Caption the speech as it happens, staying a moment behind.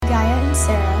Gaia and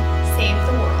Sarah save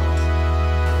the world.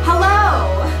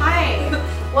 Hello! Hi!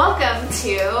 Welcome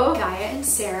to Gaia and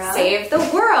Sarah Save the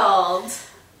World.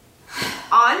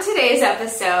 On today's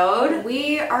episode,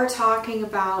 we are talking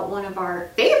about one of our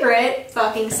favorite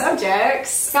fucking subjects.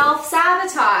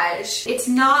 self-sabotage. It's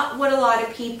not what a lot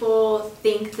of people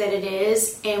think that it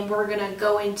is, and we're gonna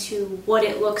go into what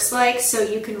it looks like so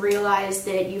you can realize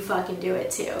that you fucking do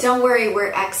it too. Don't worry,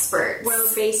 we're experts.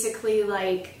 We're basically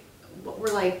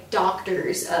we're like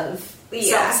doctors of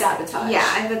self-sabotage. Yeah,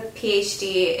 I have a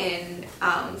PhD in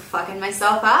fucking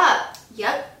myself up.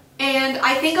 Yep. And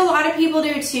I think a lot of people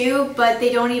do too, but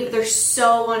they're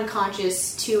so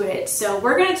unconscious to it. So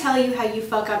we're going to tell you how you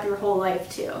fuck up your whole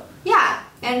life too. Yeah,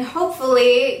 and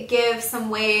hopefully give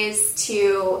some ways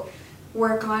to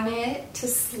work on it to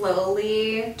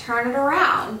slowly turn it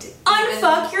around.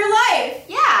 Unfuck your life!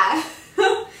 Yeah.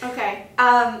 Okay.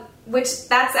 Which,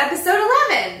 that's episode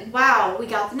 11. Wow, we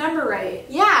got the number right.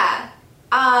 Yeah.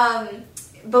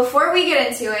 Before we get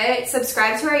into it,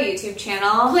 subscribe to our YouTube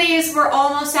channel. Please, we're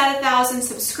almost at 1,000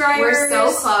 subscribers. We're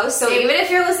so close. So even if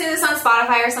you're listening to this on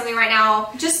Spotify or something right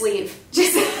now, just leave.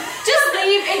 Just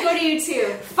leave and go to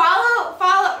YouTube.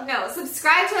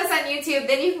 Subscribe to us on YouTube,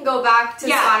 then you can go back to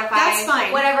Spotify. That's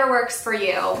fine. Whatever works for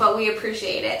you, but we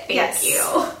appreciate it. Thank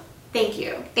you. Thank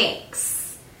you.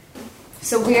 Thanks.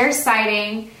 So we are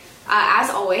citing, as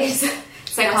always,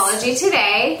 Psychology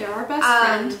Today. They're our best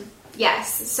friend.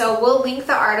 Yes, so we'll link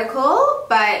the article,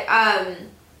 but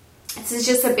this is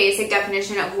just a basic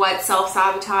definition of what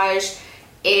self-sabotage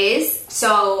is.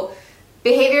 So,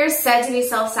 behavior is said to be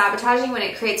self-sabotaging when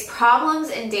it creates problems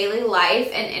in daily life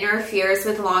and interferes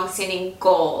with long-standing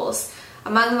goals.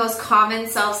 Among the most common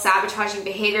self-sabotaging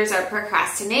behaviors are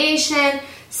procrastination,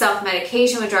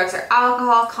 self-medication with drugs or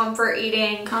alcohol, comfort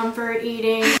eating,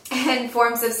 and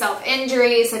forms of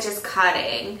self-injury such as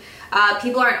cutting.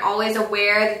 People aren't always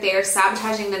aware that they are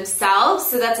sabotaging themselves,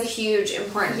 so that's a huge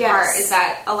important part, is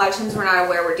that a lot of times we're not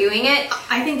aware we're doing it.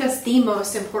 I think that's the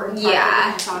most important part that we're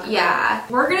going to talk about. Yeah.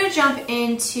 We're going to jump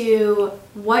into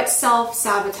what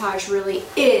self-sabotage really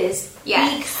is,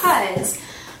 because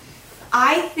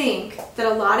I think that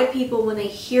a lot of people, when they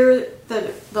hear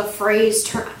the phrase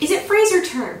term, is it phrase or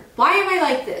term? Why am I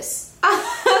like this?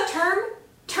 Term?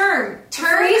 Term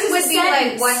would be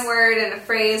like one word, and a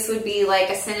phrase would be like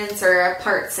a sentence or a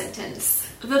part sentence.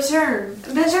 The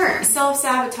term.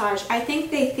 Self-sabotage. I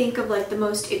think they think of like the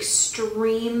most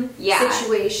extreme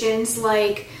situations,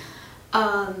 like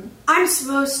I'm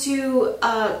supposed to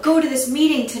go to this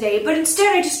meeting today, but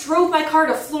instead I just drove my car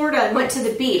to Florida and went to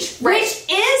the beach, which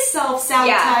is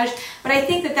self-sabotage. But I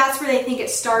think that that's where they think it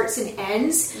starts and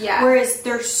ends. Yeah. Whereas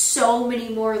there's so many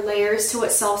more layers to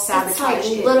what self-sabotage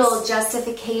is. It's like little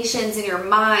justifications in your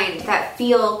mind that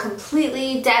feel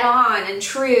completely dead on and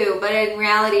true, but in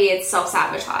reality it's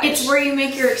self-sabotage. It's where you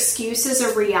make your excuses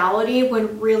a reality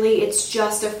when really it's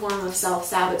just a form of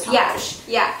self-sabotage.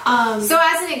 Yeah. So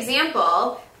as an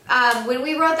example, when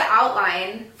we wrote the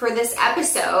outline for this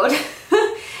episode,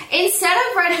 instead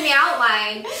of writing the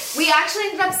outline, we actually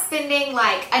ended up spending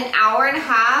like an hour and a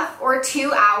half or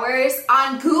 2 hours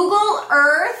on Google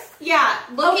Earth. Yeah.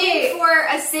 Looking for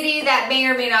a city that may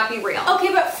or may not be real.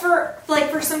 Okay, but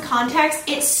for some context,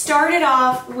 it started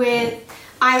off with,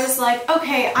 I was like,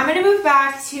 okay, I'm going to move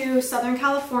back to Southern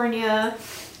California,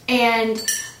 and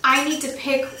I need to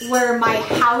pick where my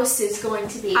house is going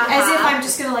to be. As if I'm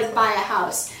just going to like buy a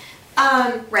house.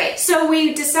 Right. So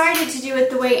we decided to do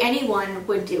it the way anyone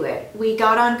would do it. We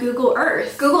got on Google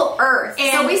Earth.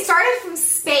 And so we started from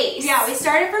space. Yeah, we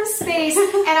started from space,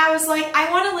 and I was like,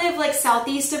 I want to live like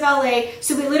southeast of LA.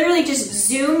 So we literally just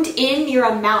zoomed in near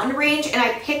a mountain range, and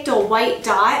I picked a white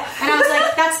dot, and I was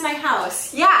like, that's my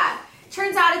house. Yeah.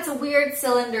 Turns out it's a weird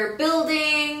cylinder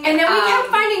building. And then we kept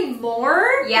finding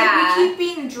more. Yeah. Like, we keep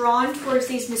being drawn towards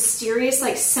these mysterious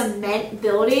like cement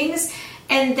buildings.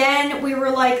 And then we were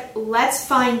like, let's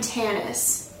find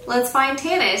Tanis.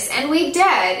 And we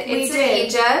did. It's in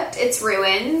Egypt. It's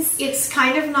ruins. It's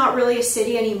kind of not really a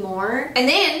city anymore. And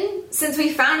then, since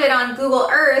we found it on Google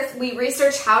Earth, we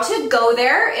researched how to go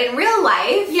there in real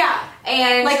life. Yeah.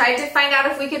 And tried to find out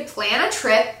if we could plan a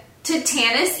trip to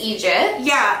Tanis, Egypt.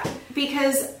 Yeah,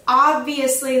 because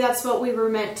obviously that's what we were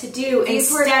meant to do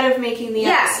instead of making the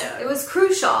episode. It was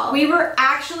crucial. We were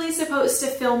actually supposed to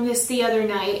film this the other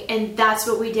night, and that's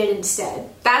what we did instead.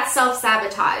 That's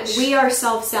self-sabotage. We are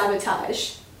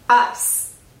self-sabotage.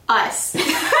 Us. And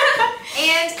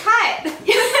cut. That's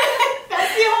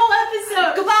the whole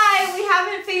episode. Goodbye. We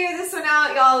haven't figured this one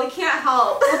out, y'all. We can't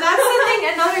help. Well, that's the thing.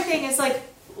 Another thing is like,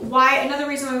 another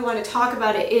reason why we want to talk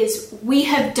about it is we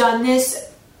have done this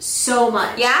so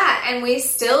much. Yeah, and we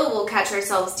still will catch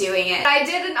ourselves doing it. I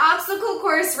did an obstacle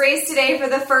course race today for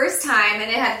the first time,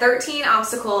 and it had 13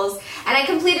 obstacles, and I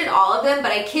completed all of them,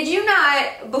 but I kid you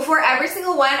not, before every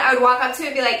single one, I would walk up to it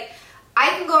and be like, I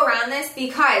can go around this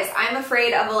because I'm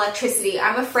afraid of electricity.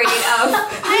 I'm afraid of...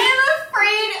 I am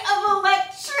afraid of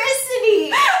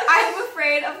electricity. I'm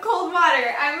afraid of cold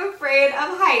water. I'm afraid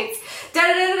of heights.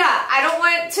 I don't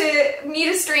want to meet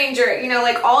a stranger. You know,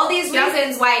 like all these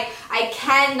reasons why I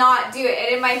cannot do it.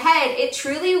 And in my head, it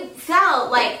truly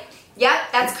felt like, yep,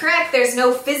 that's correct. There's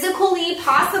no physically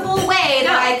possible way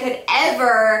that I could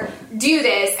ever do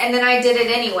this. And then I did it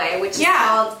anyway, which is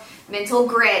called mental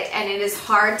grit. And it is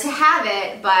hard to have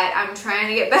it, but I'm trying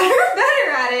to get better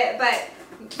at it.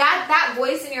 But that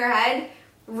voice in your head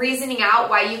reasoning out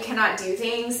why you cannot do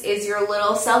things is your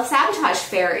little self-sabotage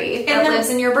fairy that lives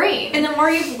in your brain. And the more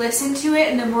you've listened to it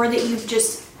and the more that you've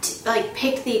just like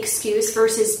picked the excuse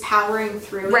versus powering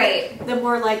through it, the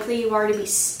more likely you are to be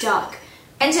stuck.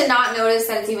 And to not notice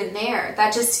that it's even there.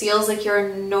 That just feels like your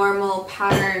normal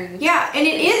pattern. Yeah, and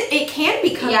it can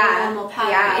become your normal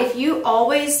pattern. Yeah. If you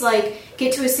always like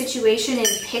get to a situation and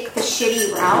pick the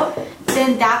shitty route,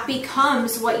 then that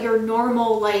becomes what your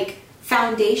normal like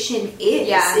foundation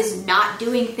is not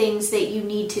doing things that you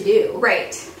need to do.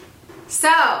 Right.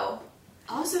 So,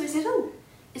 also, is it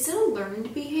a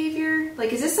learned behavior?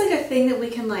 Like, is this like a thing that we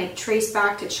can like trace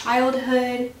back to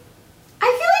childhood? I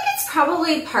feel like it's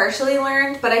probably partially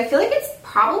learned, but I feel like it's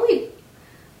probably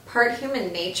part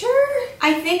human nature.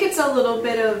 I think it's a little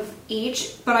bit of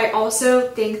each, but I also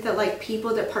think that like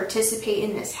people that participate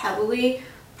in this heavily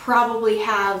probably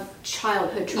have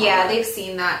childhood trauma. Yeah, they've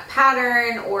seen that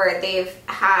pattern, or they've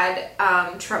had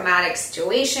traumatic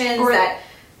situations that,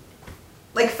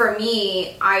 like for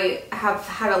me, I have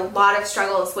had a lot of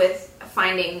struggles with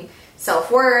finding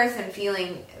self-worth and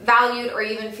feeling valued, or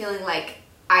even feeling like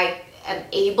I am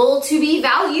able to be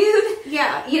valued.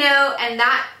 Yeah. You know, and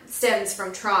that stems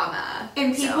from trauma.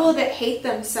 And people that hate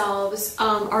themselves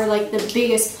are like the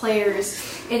biggest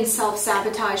players in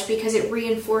self-sabotage because it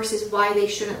reinforces why they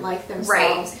shouldn't like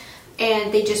themselves. Right.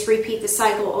 And they just repeat the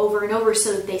cycle over and over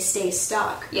so that they stay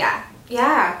stuck. Yeah.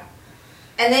 Yeah.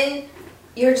 And then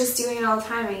you're just doing it all the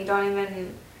time and you don't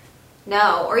even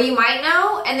know. Or you might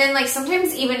know, and then like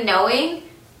sometimes even knowing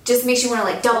just makes you want to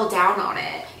like double down on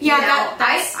it. Yeah, you know?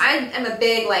 I am a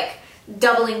big like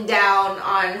doubling down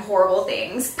on horrible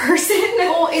things person.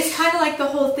 Well, it's kind of like the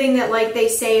whole thing that like they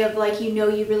say of like, you know,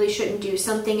 you really shouldn't do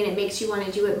something and it makes you want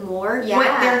to do it more. Yeah.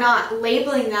 What they're not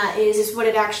labeling that is what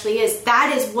it actually is.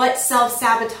 That is what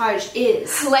self-sabotage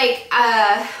is. Like,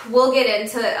 we'll get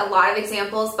into a lot of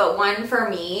examples, but one for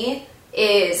me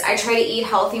is I try to eat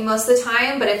healthy most of the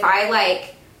time, but if I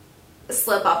like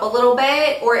slip up a little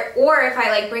bit, or if I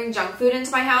like bring junk food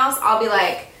into my house, I'll be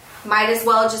like, might as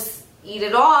well just eat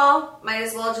it all. Might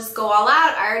as well just go all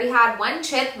out. I already had one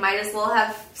chip. Might as well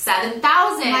have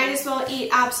 7,000. Might as well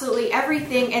eat absolutely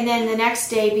everything, and then the next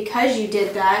day, because you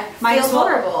did that, might as well.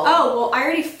 Horrible. Oh well, I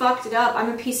already fucked it up.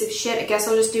 I'm a piece of shit. I guess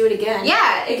I'll just do it again.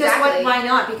 Yeah, exactly. Because why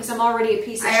not? Because I'm already a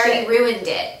piece of shit. I already ruined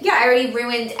it. Yeah, I already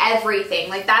ruined everything.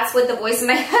 Like that's what the voice in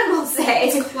my head will say.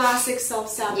 It's a classic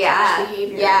self-sabotage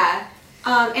behavior. Yeah.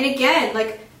 And again,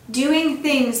 like, doing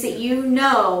things that you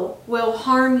know will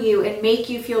harm you and make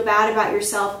you feel bad about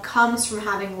yourself comes from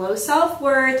having low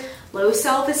self-worth, low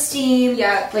self-esteem,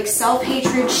 like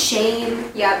self-hatred, shame.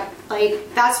 Yep.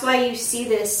 Like, that's why you see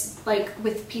this, like,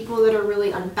 with people that are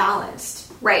really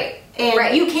unbalanced. Right.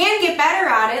 And you can get better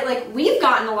at it. Like, we've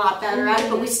gotten a lot better at it,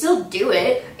 but we still do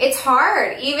it. It's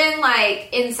hard. Even, like,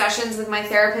 in sessions with my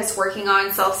therapist working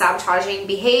on self-sabotaging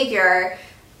behavior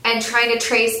and trying to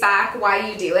trace back why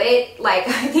you do it. Like,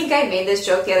 I think I made this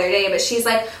joke the other day, but she's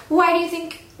like, why do you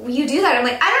think you do that? I'm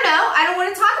like, I don't know. I don't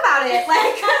want to talk about it.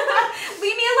 Like,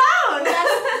 leave me alone.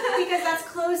 Because that's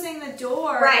closing the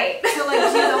door. Right. To, like,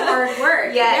 do the hard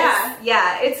work. Yes.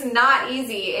 Yeah. It's not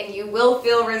easy, and you will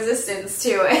feel resistance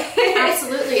to it.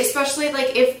 Absolutely. Especially,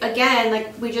 like, if, again,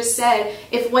 like we just said,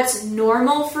 if what's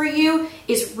normal for you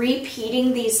is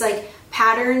repeating these, like,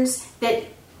 patterns that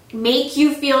make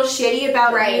you feel shitty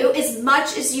about you, as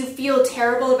much as you feel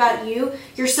terrible about you,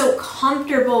 you're so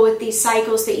comfortable with these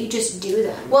cycles that you just do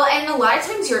them. Well, and a lot of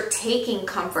times you're taking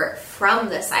comfort from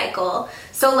the cycle.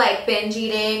 So like binge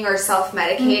eating or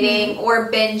self-medicating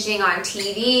or binging on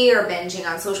TV or binging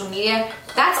on social media,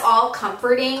 that's all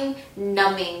comforting,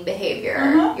 numbing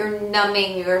behavior. You're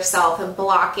numbing yourself and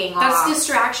blocking off. That's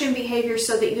distraction behavior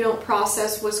so that you don't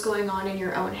process what's going on in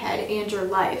your own head and your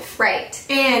life. Right.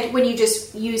 And when you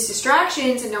just use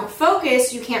distractions and don't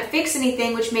focus, you can't fix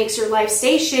anything, which makes your life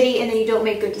stay shitty, and then you don't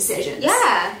make good decisions.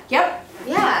 Yeah. Yep.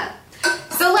 Yeah.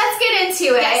 So let's get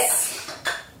into it. Yes.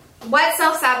 What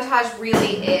self-sabotage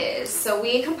really is. So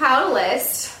we compiled a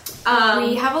list.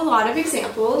 We have a lot of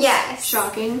examples. Yes.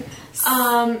 Shocking.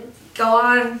 Go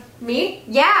on. Me?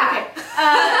 Yeah.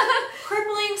 Okay.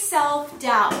 Crippling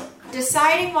self-doubt.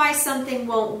 Deciding why something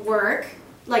won't work.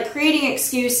 Like creating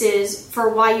excuses for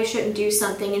why you shouldn't do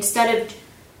something instead of...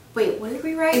 Wait, what did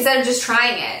we write? Instead of just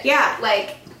trying it. Yeah.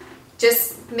 Like,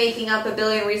 just making up a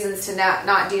billion reasons to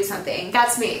not do something.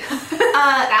 That's me. That's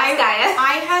Gaia.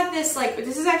 I had this, like,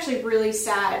 this is actually really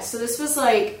sad. So this was,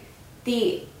 like,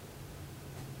 the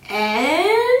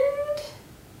end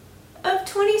of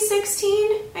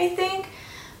 2016, I think.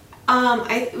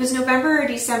 It was November or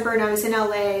December, and I was in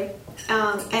LA.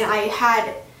 And I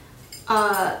had,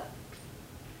 oh,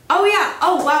 yeah.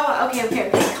 Oh, wow.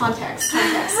 Okay. Context.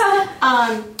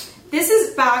 This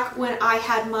is back when I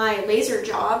had my laser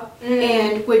job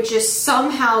and would just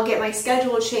somehow get my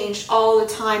schedule changed all the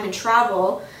time and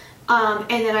travel. And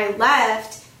then I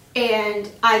left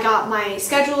and I got my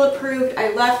schedule approved.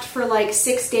 I left for like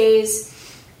 6 days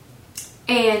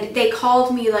and they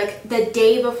called me like the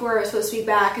day before I was supposed to be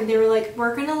back and they were like,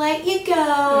 we're going to let you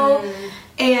go.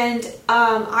 And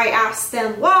I asked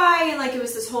them why, and like it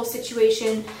was this whole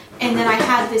situation, and then I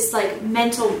had this like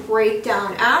mental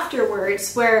breakdown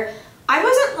afterwards where I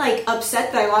wasn't like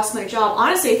upset that I lost my job.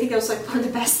 Honestly, I think that was like one of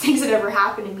the best things that ever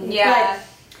happened to me. Yeah.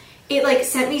 But it like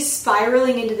sent me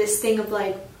spiraling into this thing of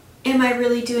like, am I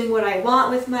really doing what I want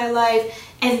with my life?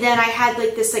 And then I had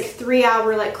like this like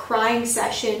 3-hour like crying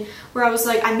session where I was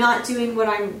like, I'm not doing what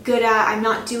I'm good at. I'm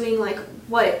not doing like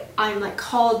what I'm like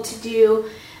called to do.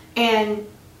 And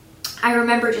I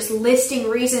remember just listing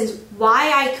reasons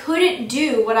why I couldn't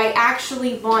do what I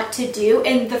actually want to do.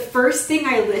 And the first thing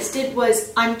I listed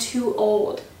was, I'm too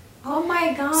old. Oh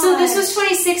my god. So this was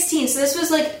 2016. So this was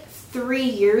like 3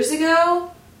 years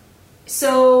ago.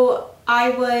 So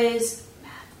I was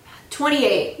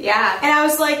 28. Yeah. And I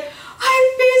was like,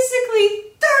 I'm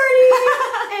basically 30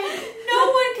 and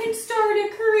no one can start a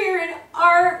career in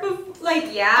art.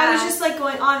 Like, yeah. I was just like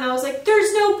going on and I was like,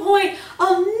 there's no point.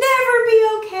 I'll never be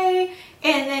okay.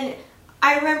 And then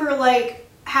I remember like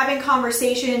having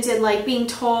conversations and like being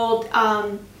told,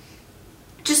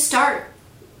 just start.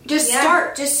 Just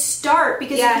start.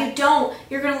 Because if you don't,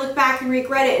 you're going to look back and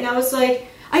regret it. And I was like,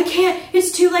 I can't.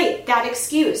 It's too late. That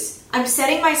excuse. I'm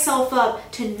setting myself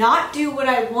up to not do what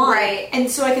I want. Right. And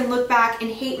so I can look back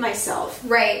and hate myself.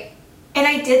 Right. And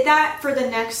I did that for the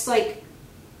next like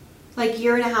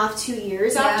year and a half, 2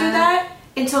 years after that.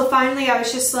 Until finally I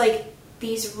was just like,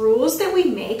 these rules that we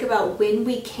make about when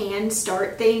we can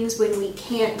start things, when we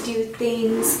can't do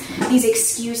things, these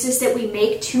excuses that we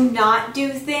make to not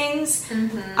do things.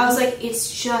 I was like,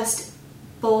 it's just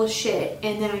bullshit.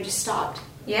 And then I just stopped.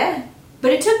 Yeah.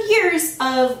 But it took years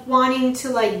of wanting to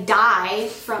like die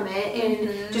from it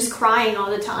and just crying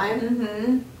all the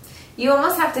time. You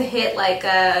almost have to hit like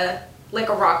a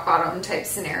rock bottom type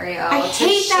scenario I to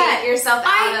hate shake that. yourself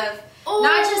out of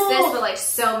not just this, but like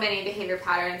so many behavior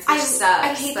patterns, which sucks.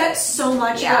 I hate that so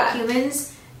much about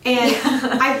humans, and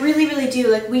I really, really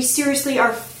do. Like, we seriously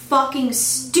are fucking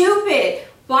stupid.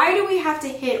 Why do we have to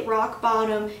hit rock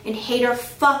bottom and hate our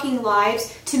fucking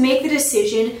lives to make the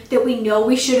decision that we know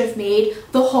we should have made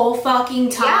the whole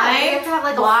fucking time? Yeah, you have to have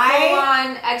like a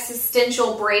full-on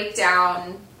existential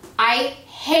breakdown. I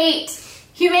hate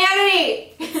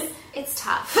humanity. It's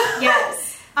tough.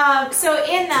 Yes. So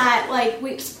in that, like,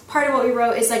 part of what we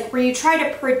wrote is like where you try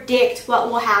to predict what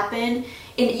will happen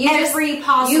in every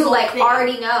possible you like thing.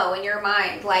 already know in your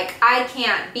mind, like, I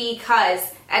can't because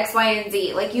X, Y, and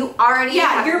Z. Like, you already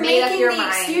have you're made making up your the mind.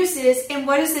 excuses, and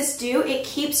what does this do? It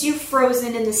keeps you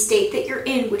frozen in the state that you're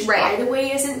in, which by the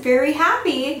way isn't very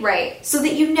happy. Right. So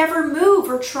that you never move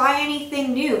or try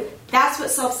anything new. That's what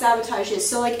self-sabotage is.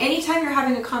 So like anytime you're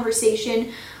having a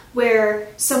conversation where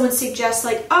someone suggests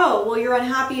like, oh, well, you're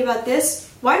unhappy about this,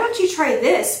 why don't you try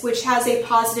this, which has a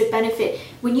positive benefit?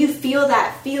 When you feel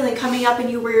that feeling coming up in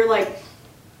you where you're like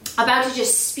about to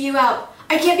just spew out,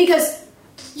 I can't because,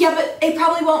 yeah, but it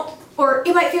probably won't, or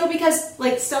it might feel because,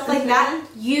 like, stuff like that,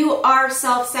 you are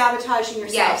self-sabotaging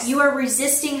yourself. Yes. You are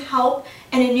resisting help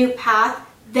and a new path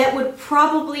that would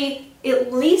probably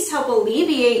at least help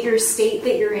alleviate your state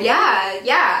that you're in.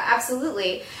 Yeah,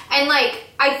 absolutely. And like,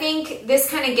 I think this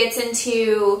kind of gets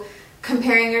into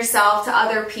comparing yourself to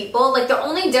other people. Like, the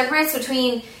only difference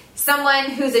between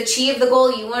someone who's achieved the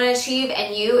goal you want to achieve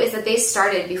and you is that they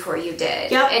started before you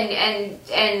did. Yep.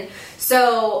 And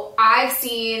So I've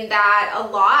seen that a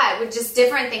lot with just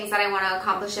different things that I want to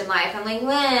accomplish in life. I'm like,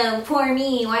 well, poor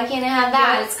me, why can't I have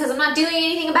that? Yep. It's because I'm not doing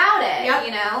anything about it, yep.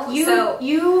 You know?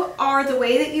 You are the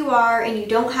way that you are, and you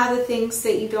don't have the things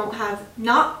that you don't have,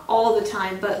 not all the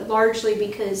time, but largely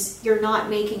because you're not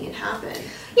making it happen.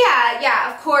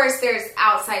 Yeah, of course there's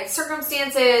outside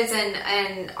circumstances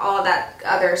and all that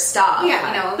other stuff. Yeah,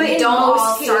 you know, but we don't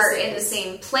all start in the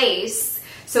same place.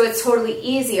 So it's totally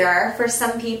easier for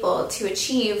some people to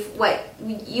achieve what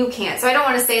you can't. So I don't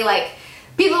want to say like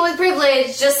people with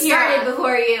privilege just started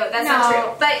before you. That's not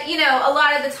true. But you know, a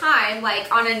lot of the time,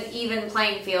 like on an even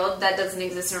playing field, that doesn't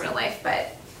exist in real life.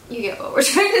 But you get what we're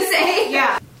trying to say.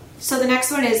 Yeah. So the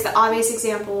next one is the obvious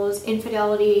examples: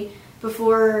 infidelity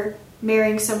before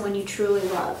marrying someone you truly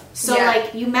love. So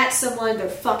like you met someone, they're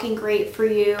fucking great for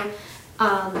you.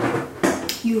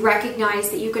 You recognize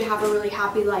that you could have a really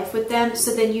happy life with them,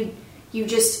 so then you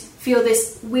just feel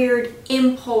this weird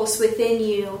impulse within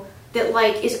you that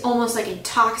like is almost like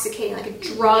intoxicating, like a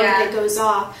drug that goes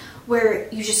off, where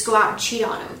you just go out and cheat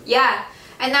on them. Yeah.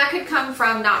 And that could come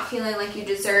from not feeling like you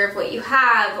deserve what you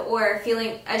have, or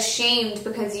feeling ashamed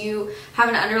because you have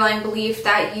an underlying belief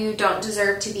that you don't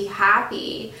deserve to be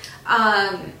happy.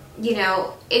 You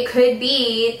know, it could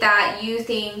be that you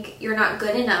think you're not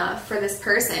good enough for this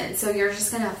person, so you're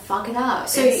just gonna fuck it up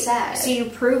instead. So you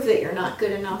prove that you're not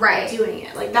good enough by doing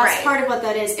it. Like that's part of what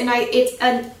that is.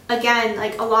 And again,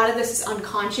 like a lot of this is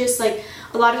unconscious. Like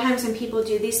a lot of times when people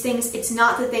do these things, it's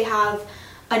not that they have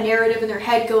a narrative in their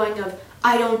head going of,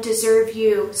 I don't deserve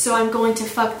you, so I'm going to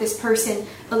fuck this person.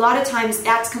 A lot of times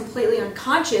that's completely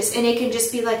unconscious, and it can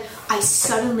just be like, I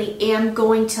suddenly am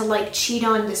going to like cheat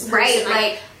on this person. Right,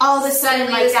 like all of a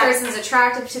sudden like this person's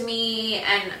attractive to me,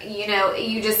 and you know,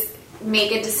 you just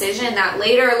make a decision that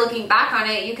later looking back on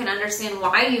it, you can understand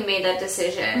why you made that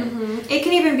decision. Mm-hmm. It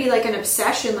can even be like an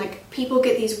obsession. Like people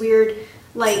get these weird,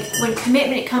 like when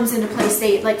commitment comes into place,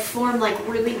 they like form like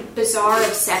really bizarre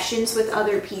obsessions with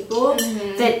other people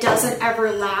that doesn't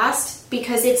ever last,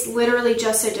 because it's literally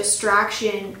just a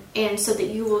distraction, and so that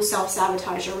you will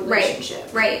self-sabotage your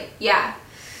relationship. Right. Yeah.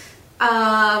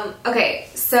 Okay,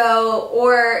 so,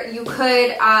 or you could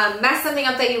mess something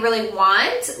up that you really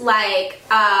want, like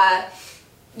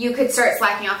you could start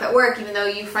slacking off at work even though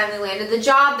you finally landed the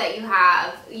job that you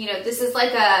have. You know, this is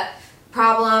like a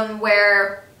problem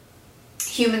where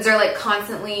humans are like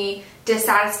constantly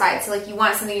dissatisfied. So like you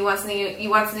want something,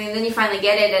 and then you finally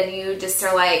get it, and you just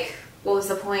are like, what was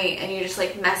the point? And you just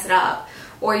like mess it up.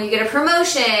 Or you get a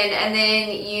promotion, and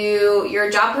then your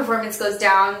job performance goes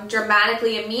down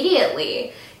dramatically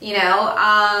immediately. You know,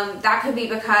 that could be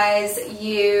because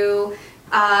you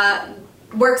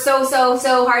worked so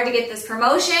hard to get this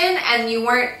promotion, and you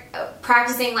weren't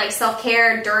practicing like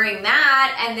self-care during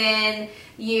that, and then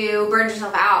you burned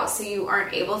yourself out, so you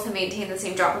aren't able to maintain the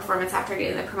same job performance after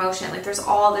getting the promotion. Like there's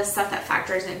all this stuff that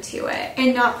factors into it.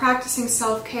 And not practicing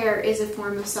self-care is a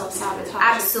form of self-sabotage.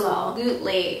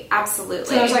 Absolutely. Absolutely.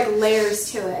 So there's like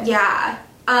layers to it. Yeah.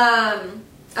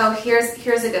 Oh,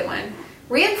 here's a good one.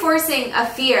 Reinforcing a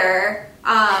fear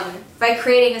by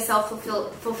creating a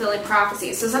self-fulfilling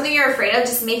prophecy. So something you're afraid of,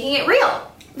 just making it real.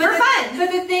 For fun.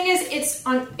 But the thing is,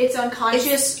 it's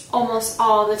unconscious almost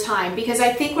all the time, because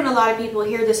I think when a lot of people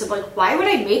hear this of like, why would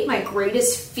I make my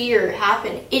greatest fear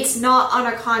happen? It's not on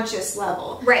a conscious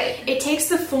level. Right. It takes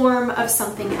the form of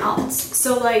something else.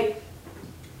 So like,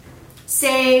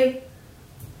 say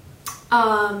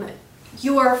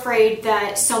you are afraid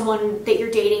that someone that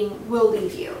you're dating will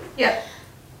leave you. Yep.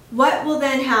 What will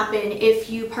then happen if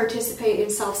you participate in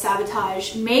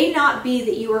self-sabotage may not be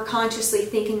that you are consciously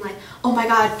thinking like, oh my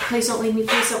God, please don't leave me,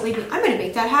 I'm going to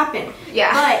make that happen.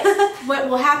 Yeah. But what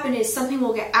will happen is something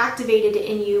will get activated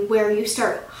in you where you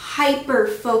start hyper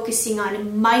focusing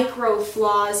on micro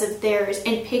flaws of theirs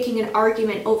and picking an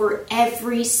argument over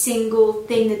every single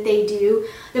thing that they do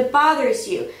that bothers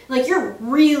you. Like you're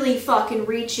really fucking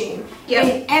reaching. Yep.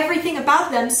 And everything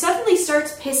about them suddenly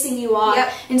starts pissing you off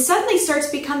and suddenly starts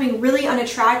becoming really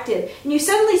unattractive. And you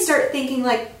suddenly start thinking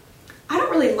like, I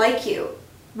don't really like you.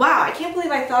 Wow, I can't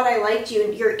believe I thought I liked you.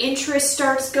 And your interest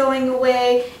starts going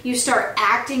away. You start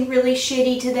acting really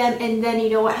shitty to them. And then you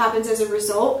know what happens as a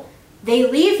result? They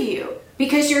leave you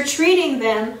because you're treating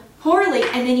them poorly,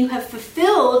 and then you have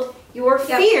fulfilled your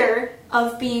fear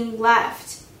of being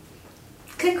left.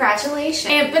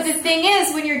 Congratulations. But the thing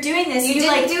is, when you're doing this, you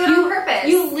didn't do it on purpose.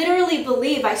 You literally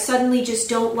believe, I suddenly just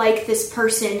don't like this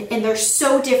person, and they're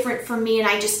so different from me, and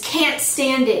I just can't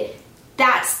stand it.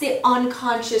 That's the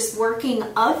unconscious working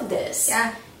of this.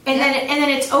 Yeah. And then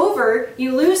it's over,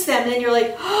 you lose them, and then you're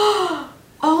like,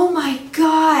 oh my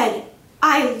God.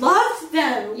 I loved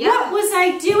them. Yeah. What was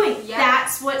I doing? Yeah.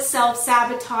 That's what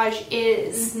self-sabotage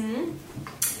is. Mm-hmm.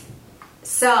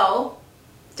 So,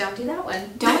 don't do that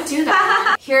one. Don't do that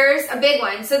one. Here's a big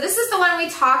one. So this is the one we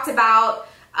talked about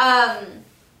that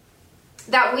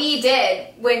we did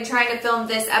when trying to film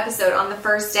this episode on the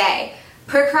first day.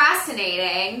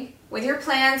 Procrastinating with your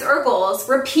plans or goals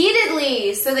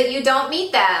repeatedly so that you don't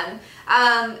meet them.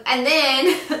 And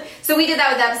then, so we did that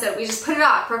with the episode. We just put it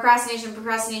off.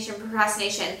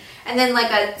 Procrastination. And then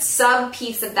like a sub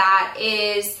piece of that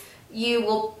is you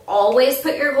will always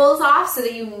put your goals off so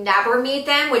that you never meet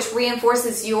them, which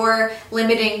reinforces your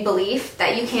limiting belief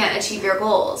that you can't achieve your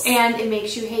goals. And it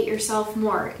makes you hate yourself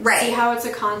more. Right. See how it's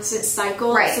a constant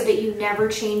cycle, right, so that you never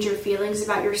change your feelings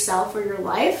about yourself or your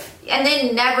life? And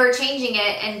then never changing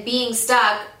it and being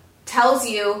stuck tells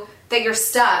you that you're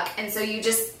stuck. And so you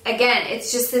just, again,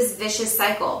 it's just this vicious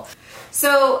cycle.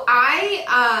 So I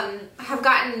have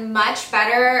gotten much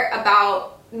better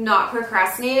about not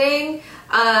procrastinating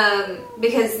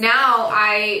because now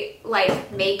I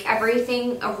like make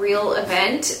everything a real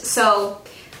event. So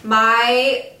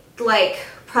my like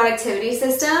productivity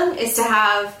system is to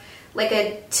have like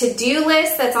a to-do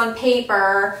list that's on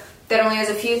paper that only has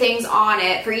a few things on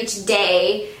it for each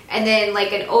day, and then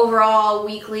like an overall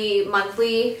weekly,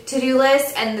 monthly to-do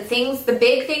list. And the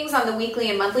big things on the weekly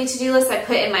and monthly to-do list I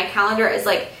put in my calendar is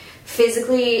like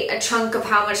physically a chunk of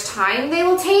how much time they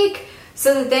will take,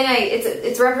 so that then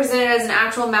it's represented as an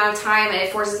actual amount of time, and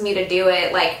it forces me to do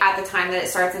it like at the time that it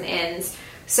starts and ends.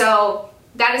 So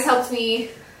that has helped me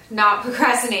not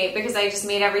procrastinate because I just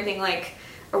made everything like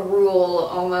a rule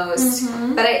almost.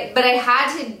 Mm-hmm. But I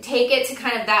had to take it to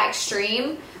kind of that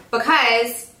extreme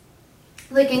because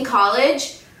like in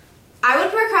college, I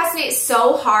would procrastinate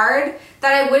so hard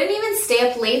that I wouldn't even stay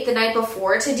up late the night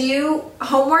before to do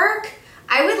homework.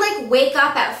 I would like wake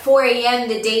up at 4 a.m.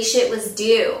 the day shit was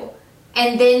due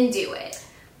and then do it.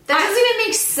 That doesn't even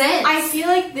make sense. I feel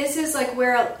like this is like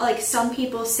where like some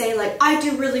people say like I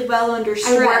do really well under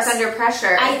stress. I work under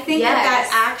pressure. I think that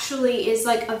actually is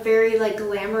like a very like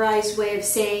glamorized way of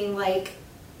saying like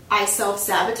I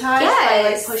self-sabotage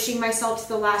by like pushing myself to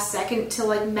the last second to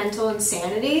like mental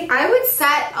insanity. I would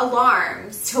set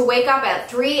alarms to wake up at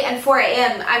 3 and 4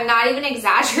 a.m. I'm not even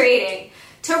exaggerating.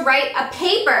 To write a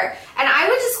paper. And I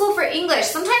went to school for English.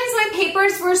 Sometimes my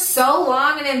papers were so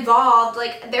long and involved,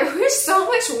 like there was so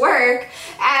much work,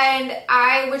 and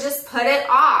I would just put it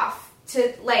off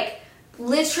to like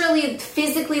literally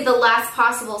physically the last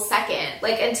possible second,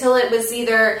 like until it was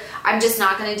either I'm just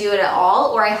not going to do it at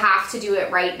all, or I have to do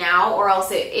it right now, or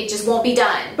else it just won't be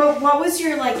done. But what was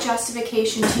your like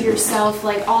justification to yourself,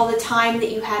 like all the time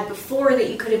that you had before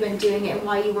that you could have been doing it and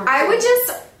why you weren't? I would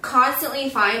just constantly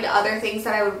find other things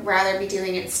that I would rather be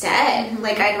doing instead. Mm-hmm.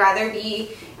 Like I'd rather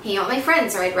be hanging out with my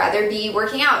friends, or I'd rather be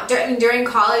working out. During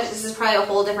college, this is probably a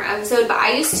whole different episode, but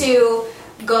I used to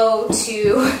go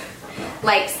to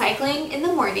like cycling in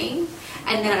the morning,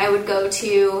 and then I would go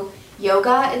to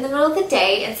yoga in the middle of the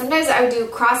day, and sometimes I would do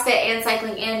CrossFit and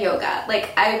cycling and yoga.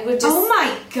 Like I would just... Oh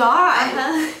my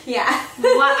god! Yeah.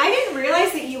 Well, I didn't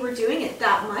realize that you were doing it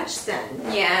that much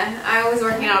then. Yeah, I was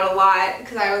working out a lot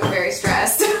because I was very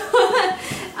stressed.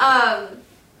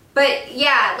 But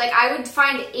yeah, like I would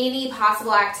find any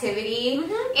possible activity.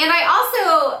 Mm-hmm. And I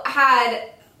also had,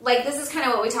 like, this is kind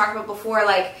of what we talked about before,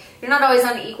 like, you're not always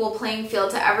on an equal playing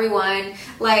field to everyone.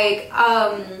 Like,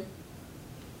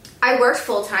 I worked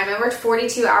full-time. I worked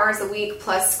 42 hours a week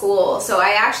plus school. So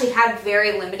I actually had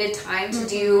very limited time to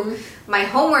do my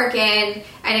homework in,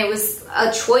 and it was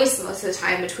a choice most of the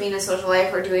time between a social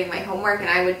life or doing my homework, and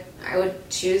I would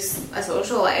choose a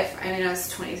social life. I mean, I was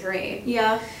 23.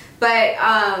 Yeah. But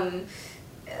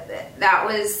that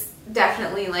was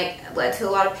definitely, like, led to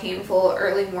a lot of painful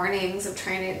early mornings of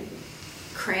trying to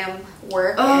cram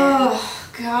work. Oh,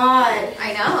 God.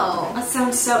 I know. That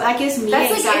sounds so... That gives me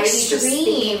That's anxiety like just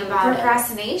thinking about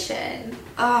procrastination.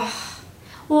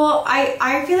 Well,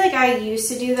 I feel like I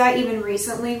used to do that even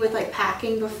recently with, like,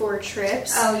 packing before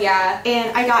trips. Oh, yeah.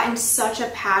 And I got in such a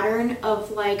pattern of,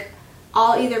 like,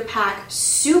 I'll either pack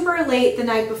super late the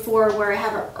night before where I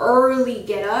have an early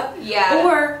get up. Yeah.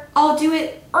 Or I'll do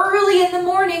it early in the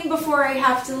morning before I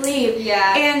have to leave.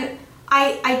 Yeah. And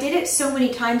I did it so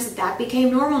many times that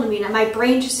became normal to me. And my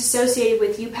brain just associated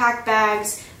with you pack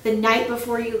bags the night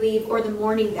before you leave or the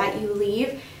morning that you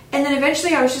leave. And then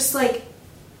eventually I was just like,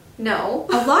 no.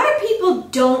 A lot of people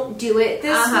don't do it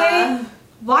this way.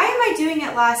 Why am I doing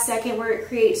it last second where it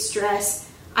creates stress?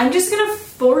 I'm just gonna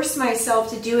force myself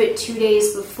to do it 2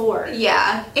 days before.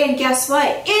 Yeah. And guess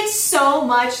what? It's so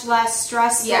much less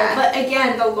stressful. Yeah. But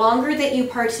again, the longer that you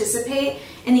participate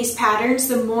in these patterns,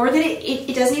 the more that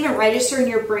it doesn't even register in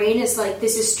your brain as like,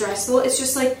 this is stressful. It's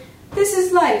just like, this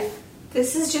is life.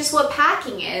 This is just what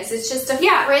packing is. It's just a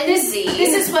frenzy.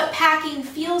 This is what packing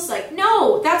feels like.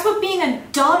 No, that's what being a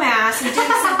dumbass and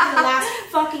doing something the last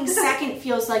fucking second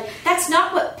feels like. That's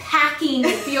not what packing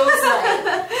feels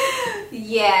like.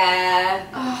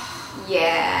 Yeah.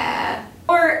 Yeah.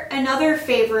 Or another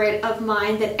favorite of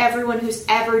mine that everyone who's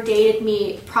ever dated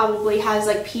me probably has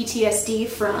like PTSD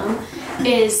from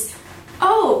is,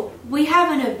 oh, we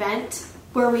have an event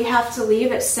where we have to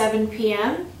leave at 7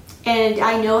 p.m. and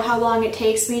I know how long it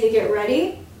takes me to get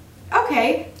ready.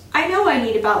 Okay, I know I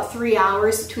need about 3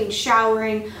 hours between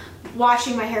showering,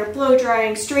 washing my hair, blow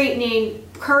drying, straightening,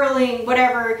 curling,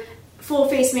 whatever, full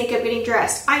face makeup, getting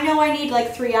dressed. I know I need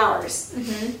like 3 hours.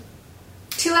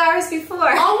 2 hours before.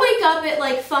 I'll wake up at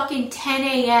like fucking 10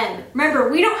 a.m. Remember,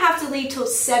 we don't have to leave till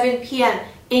 7 p.m.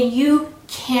 and you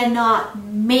cannot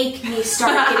make me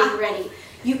start getting ready.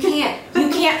 You can't. You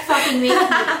can't fucking make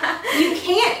me. You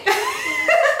can't.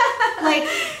 Like,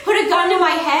 put a gun to my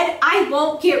head, I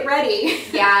won't get ready.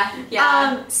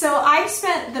 Yeah. So I've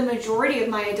spent the majority of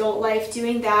my adult life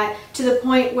doing that to the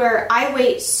point where I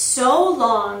wait so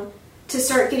long to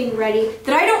start getting ready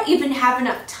that I don't even have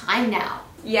enough time now.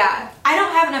 Yeah. I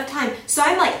don't have enough time. So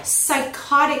I'm like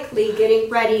psychotically getting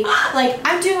ready. Like,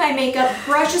 I'm doing my makeup,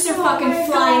 brushes are fucking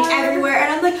flying everywhere,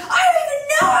 and I'm like, I don't even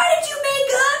know how to do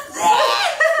makeup!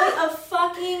 Like a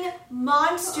fucking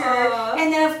monster.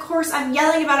 And then of course I'm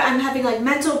yelling about it. I'm having like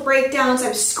mental breakdowns.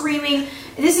 I'm screaming.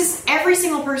 This is every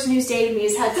single person who's dated me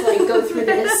has had to like go through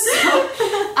this. So,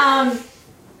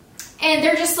 and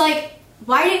they're just like,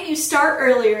 why didn't you start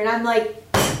earlier? And I'm like,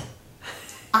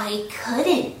 I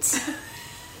couldn't.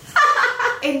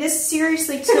 And this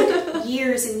seriously took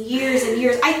years and years and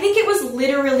years. I think it was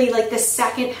literally like the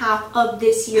second half of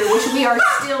this year, which we are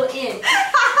still in,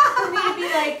 for me to be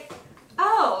like,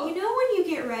 oh, you know when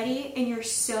you get ready and you're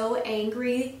so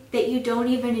angry that you don't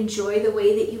even enjoy the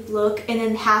way that you look and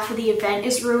then half of the event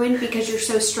is ruined because you're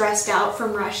so stressed out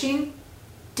from rushing?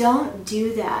 Don't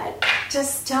do that.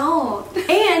 Just don't.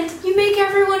 And you make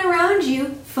everyone around you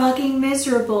fucking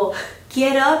miserable.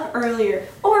 Get up earlier.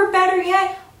 Or better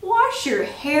yet, wash your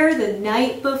hair the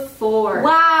night before.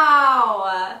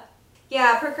 Wow.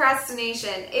 Yeah, procrastination.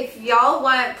 If y'all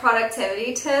want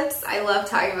productivity tips, I love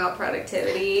talking about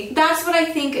productivity. That's what I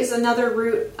think is another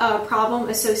root problem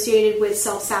associated with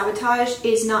self-sabotage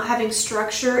is not having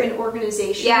structure and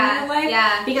organization in your life.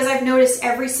 Yeah. Because I've noticed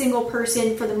every single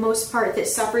person, for the most part, that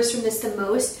suffers from this the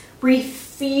most,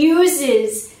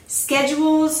 refuses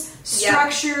schedules,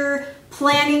 structure,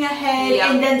 planning ahead,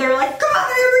 and then they're like,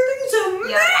 God, everything's a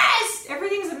mess!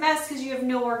 Everything's a mess because you have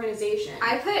no organization.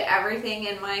 I put everything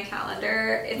in my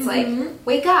calendar. It's like,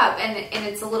 wake up, and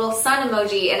it's a little sun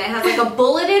emoji, and it has like a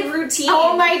bulleted routine.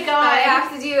 Oh my God. That I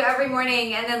have to do every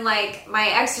morning, and then like my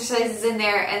exercises in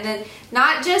there, and then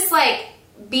not just like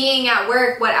being at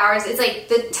work, what hours, it's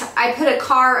like I put a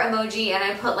car emoji and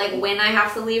I put like when I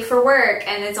have to leave for work,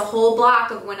 and it's a whole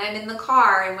block of when I'm in the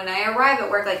car and when I arrive at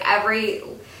work, like every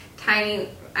tiny,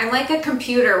 I'm like a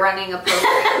computer running a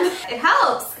program. It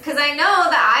helps because I know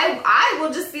that I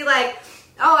will just be like,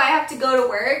 oh, I have to go to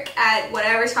work at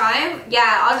whatever time.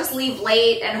 Yeah, I'll just leave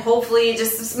late and hopefully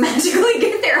just magically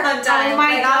get there on time. Oh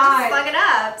my God. I'll just plug it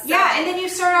up. So. Yeah, and then you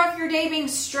start off your day being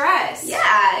stressed.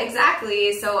 Yeah,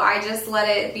 exactly. So I just let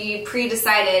it be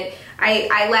pre-decided.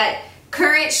 I let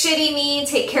current shitty me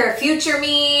take care of future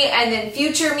me, and then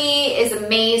future me is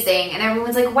amazing. And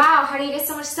everyone's like, wow, how do you get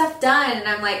so much stuff done? And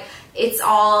I'm like, it's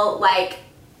all like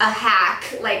a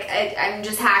hack. Like I'm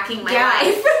just hacking my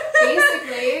life.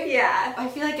 Basically. Yeah. I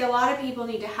feel like a lot of people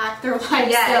need to hack their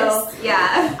lives. Yes. So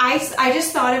Yeah. I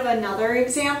just thought of another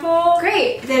example.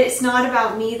 Great. That it's not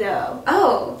about me though.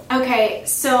 Oh. Okay,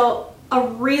 so a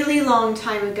really long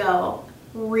time ago,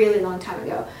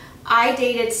 I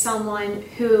dated someone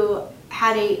who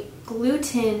had a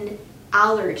gluten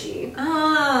allergy.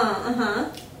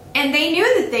 Oh, And they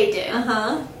knew that they did.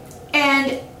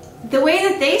 And the way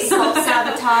that they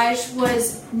self-sabotage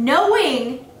was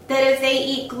knowing that if they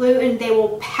eat gluten, they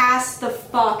will pass the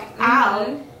fuck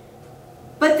out.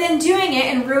 But then doing it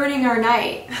and ruining our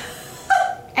night.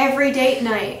 Every date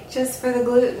night. just for the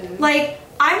gluten. Like,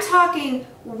 I'm talking,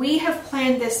 we have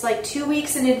planned this like 2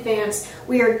 weeks in advance.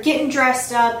 We are getting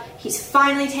dressed up. He's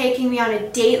finally taking me on a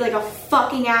date like a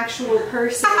fucking actual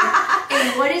person.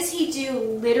 And what does he do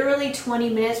literally 20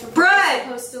 minutes before he's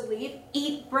supposed to leave?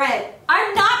 Eat bread.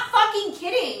 I'm not fucking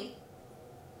kidding.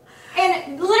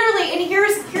 And literally, and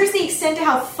here's the extent to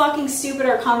how fucking stupid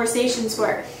our conversations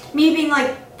were. Me being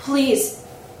like, please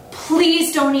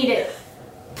don't eat it.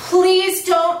 Please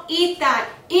don't eat that.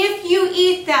 If you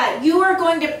eat that, you are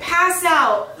going to pass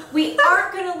out. We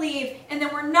aren't going to leave, and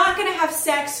then we're not going to have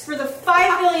sex for the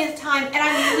 5 millionth time, and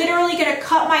I'm literally going to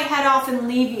cut my head off and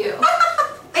leave you.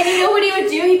 And you know what he would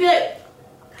do? He'd be like,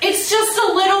 it's just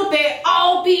a little bit,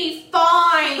 I'll be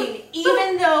fine.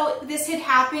 Even though this had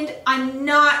happened, I'm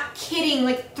not kidding,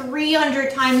 like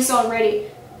 300 times already.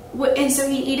 And so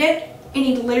he'd eat it, and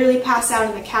he'd literally pass out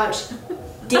on the couch.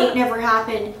 Date never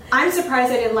happened. I'm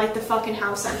surprised I didn't light the fucking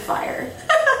house on fire.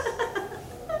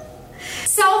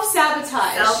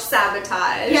 Self-sabotage.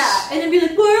 Self-sabotage. Yeah, and then be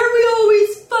like, why are we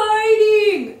always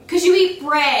fighting? Because you eat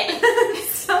bread.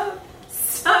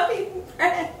 Stop eating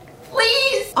bread.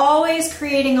 Please. Always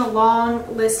creating a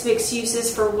long list of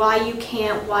excuses for why you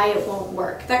can't, why it won't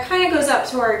work. That kind of goes up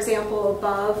to our example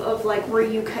above of like where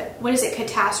you, what is it,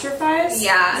 catastrophize?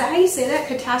 Yeah. Is that how you say that?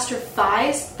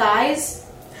 Catastrophize? Thighs?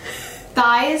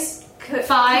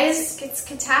 It's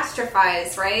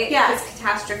catastrophize, right? Yeah. It's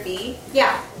catastrophe.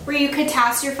 Yeah. Where you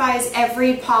catastrophize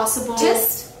every possible...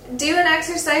 Just do an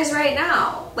exercise right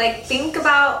now. Like, think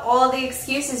about all the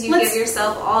excuses you give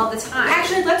yourself all the time.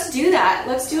 Actually, let's do that.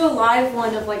 Let's do a live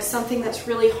one of like something that's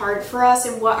really hard for us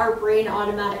and what our brain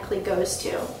automatically goes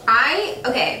to.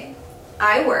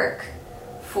 I work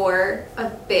for a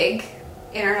big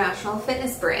international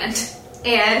fitness brand,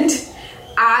 and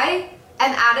I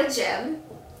am at a gym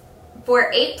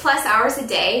for 8+ hours a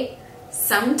day,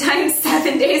 sometimes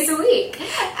 7 days a week.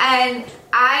 And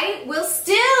I will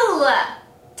still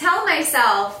tell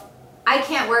myself I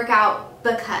can't work out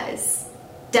because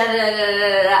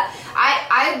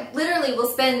I literally will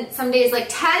spend some days like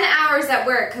 10 hours at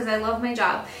work because I love my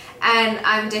job and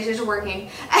I'm addicted to working.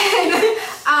 And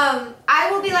I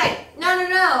will be like, no,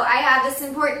 I have this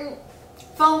important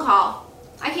phone call.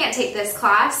 I can't take this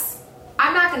class.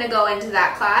 I'm not going to go into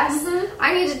that class. Mm-hmm.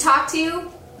 I need to talk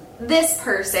to this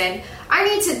person. I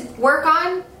need to work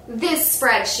on this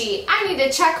spreadsheet. I need to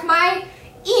check my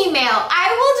email. I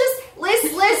will just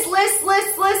list.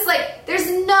 Like,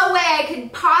 there's no way I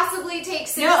could possibly take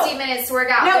 60 minutes to work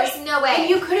out. No. There's no way. And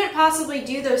you couldn't possibly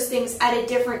do those things at a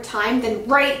different time than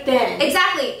right then.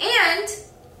 Exactly. And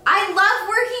I love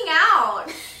working out.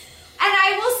 And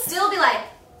I will still be like,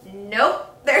 nope.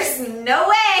 There's no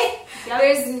way. Yep.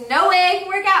 There's no way I can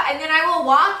work out. And then I will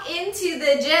walk into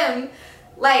the gym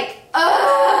like, like,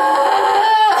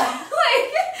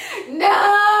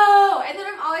 no. And then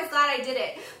I'm always glad I did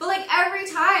it. But like every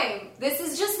time, this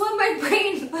is just what my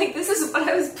brain, like this is what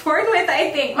I was born with, I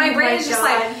think. My brain is just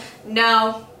like,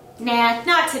 no. Nah,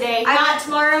 not today. Not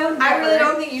tomorrow. Never. I really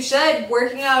don't think you should.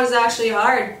 Working out is actually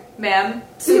hard, ma'am.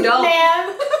 So don't.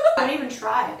 Ma'am. Don't even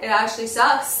try. It actually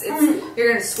sucks.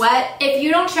 You're gonna sweat. If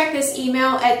you don't check this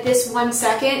email at this 1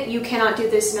 second, you cannot do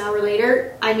this an hour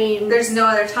later. I mean, there's no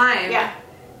other time. Yeah.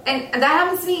 And that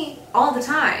happens to me all the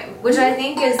time, which I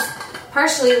think is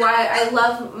partially why I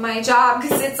love my job,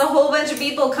 because it's a whole bunch of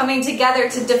people coming together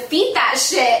to defeat that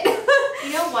shit.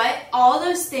 You know what? All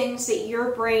those things that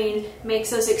your brain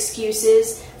makes those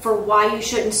excuses for why you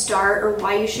shouldn't start or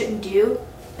why you shouldn't do,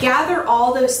 gather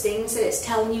all those things that it's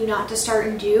telling you not to start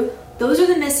and do. Those are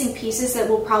the missing pieces that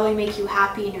will probably make you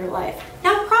happy in your life.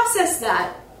 Now process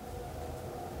that.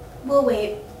 We'll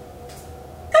wait.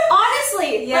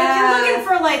 Honestly, like you're looking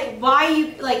for like why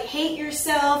you like hate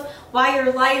yourself, why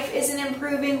your life isn't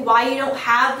improving, why you don't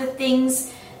have the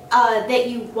things that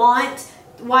you want,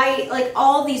 why like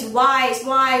all these whys,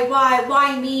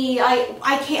 why me,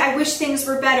 I can't, I wish things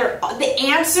were better. The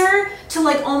answer to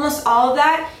like almost all of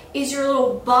that is your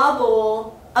little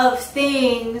bubble of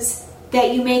things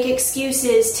that you make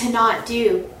excuses to not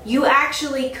do. You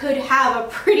actually could have a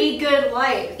pretty good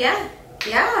life. Yeah.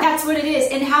 Yeah. That's what it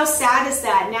is. And how sad is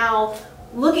that now,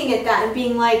 looking at that and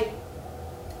being like,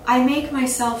 I make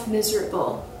myself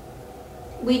miserable.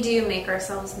 We do make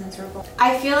ourselves miserable.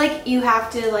 I feel like you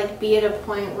have to like be at a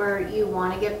point where you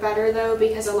want to get better though,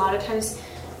 because a lot of times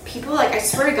people like, I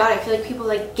swear to God, I feel like people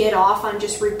like get off on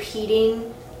just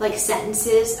repeating like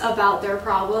sentences about their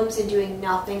problems and doing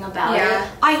nothing about it.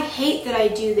 I hate that I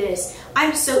do this.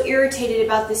 I'm so irritated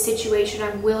about this situation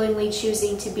I'm willingly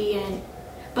choosing to be in.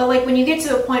 But like when you get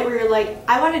to a point where you're like,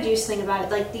 I want to do something about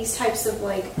it, like these types of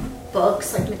like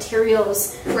books, like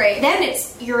materials, right? Then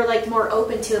you're like more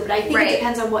open to it. But I think it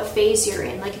depends on what phase you're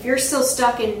in. Like if you're still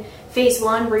stuck in phase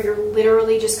 1 where you're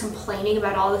literally just complaining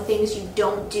about all the things you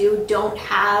don't do, don't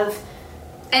have.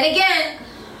 And again,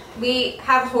 we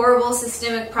have horrible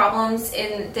systemic problems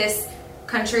in this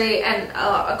country and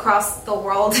across the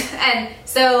world. And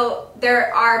so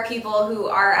there are people who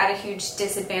are at a huge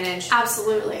disadvantage.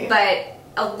 Absolutely. But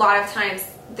a lot of times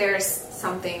there's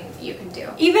something you can do.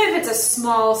 Even if it's a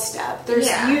small step, there's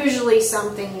usually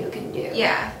something you can do.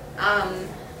 Yeah.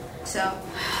 So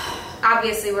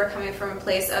obviously we're coming from a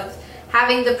place of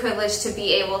having the privilege to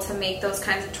be able to make those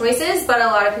kinds of choices, but a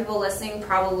lot of people listening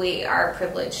probably are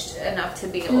privileged enough to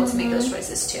be able to make those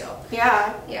choices too.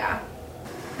 Yeah. Yeah.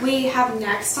 We have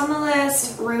next on the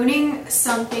list, ruining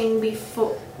something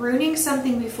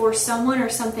before someone or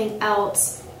something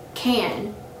else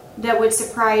that would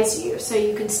surprise you, so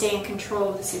you can stay in control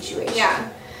of the situation. Yeah.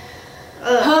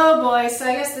 Oh boy, so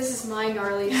I guess this is my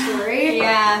gnarly story.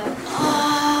 Yeah.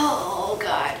 Oh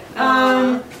god.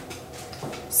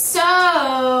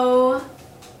 So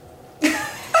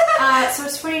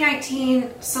it's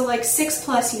 2019, so like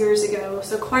 6+ years ago,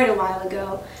 so quite a while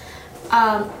ago.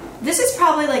 This is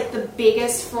probably like the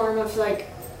biggest form of like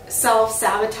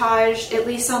self-sabotage, at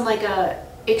least on like a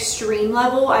extreme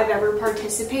level, I've ever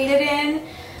participated in.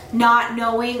 Not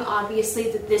knowing,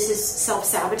 obviously, that this is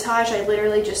self-sabotage. I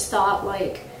literally just thought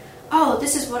like, oh,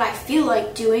 this is what I feel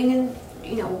like doing,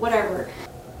 and whatever.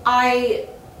 I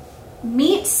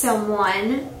meet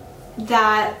someone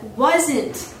that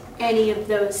wasn't any of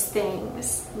those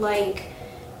things. Like,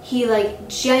 he like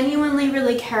genuinely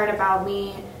really cared about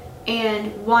me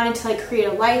and wanted to like create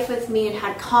a life with me and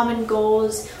had common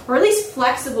goals, or at least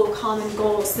flexible common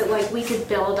goals that like we could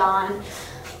build on.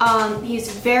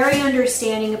 He's very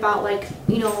understanding about like,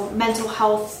 mental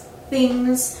health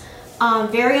things,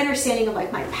 very understanding of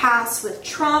like my past with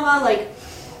trauma. Like,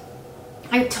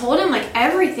 I told him like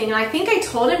everything, and I think I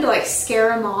told him to like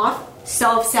scare him off.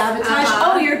 Self-sabotage.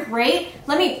 Oh, you're great,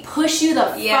 let me push you the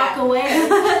fuck away.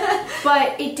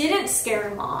 But it didn't scare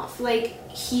him off. Like,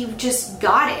 he just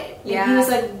got it. Yeah. He was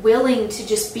like willing to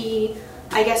just be,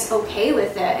 I guess, okay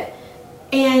with it.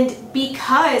 And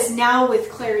because now with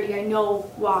clarity I know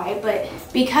why, but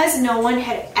because no one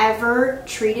had ever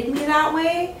treated me that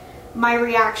way, my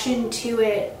reaction to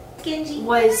it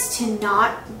was to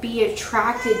not be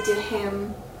attracted to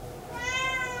him.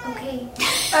 Okay.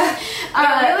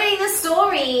 You're ruining the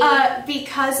story.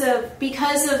 Because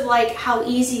of like how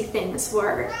easy things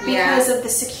were. Because of the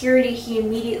security he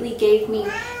immediately gave me.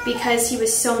 Because he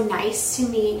was so nice to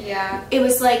me. Yeah. It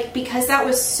was like, because that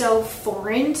was so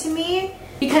foreign to me.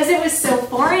 Because it was so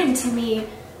foreign to me,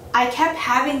 I kept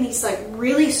having these like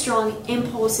really strong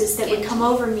impulses that would come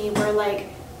over me where like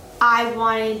I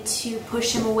wanted to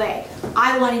push him away.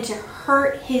 I wanted to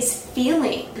hurt his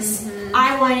feelings. Mm-hmm.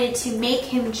 I wanted to make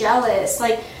him jealous.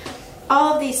 Like,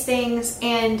 all of these things.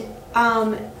 And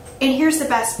here's the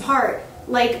best part.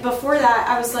 Like, before that,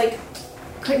 I was like,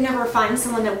 could never find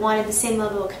someone that wanted the same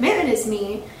level of commitment as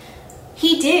me.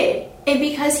 He did. And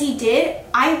because he did,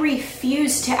 I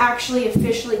refused to actually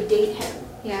officially date him.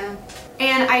 Yeah.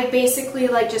 And I basically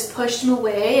like just pushed him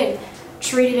away and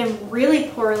treated him really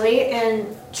poorly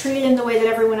and treated him the way that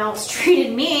everyone else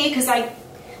treated me, because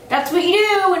that's what you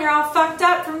do when you're all fucked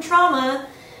up from trauma,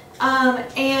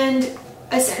 and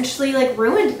essentially like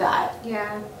ruined that.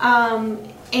 Yeah. And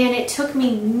it took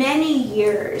me many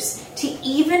years to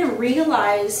even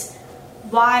realize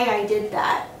why I did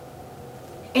that.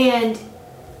 And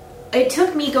it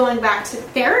took me going back to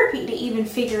therapy to even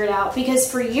figure it out, because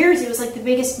for years it was like the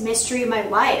biggest mystery of my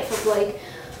life of like,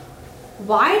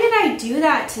 why did I do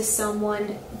that to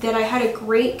someone that I had a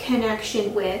great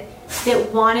connection with,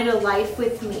 that wanted a life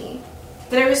with me,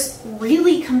 that I was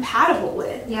really compatible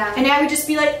with? Yeah. And I would just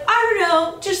be like, I don't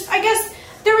know, I guess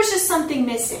there was just something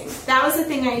missing. That was the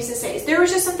thing I used to say, is there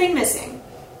was just something missing.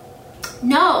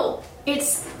 No,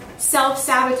 it's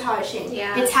self-sabotaging.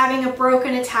 Yeah. It's having a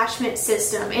broken attachment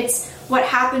system. It's what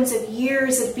happens of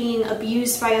years of being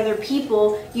abused by other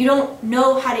people. You don't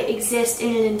know how to exist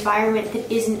in an environment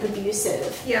that isn't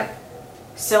abusive. Yep.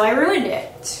 So I ruined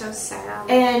it. So sad.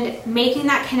 And making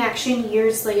that connection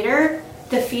years later,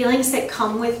 the feelings that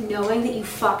come with knowing that you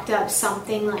fucked up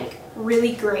something like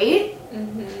really great,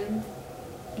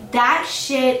 that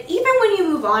shit, even when you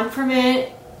move on from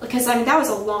it, because I mean that was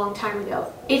a long time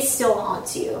ago, it still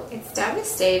haunts you. It's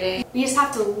devastating. You just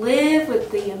have to live with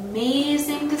the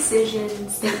amazing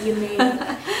decisions that you made.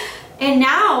 And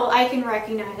now I can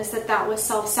recognize that that was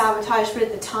self-sabotage, but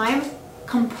at the time,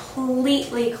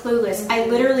 completely clueless. I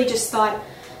literally just thought,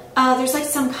 there's like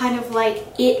some kind of like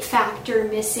it factor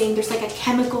missing. There's like a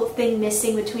chemical thing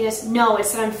missing between us. No,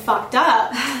 it's that I'm fucked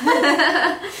up.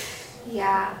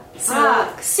 Yeah.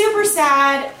 So, super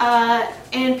sad.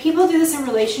 And people do this in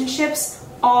relationships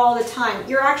all the time.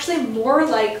 You're actually more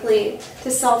likely to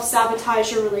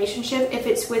self-sabotage your relationship if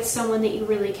it's with someone that you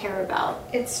really care about.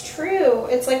 It's true.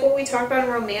 It's like what we talked about in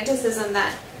romanticism,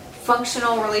 that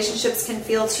functional relationships can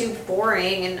feel too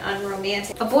boring and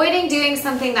unromantic. Avoiding doing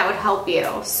something that would help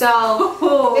you.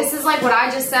 So this is like what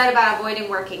I just said about avoiding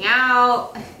working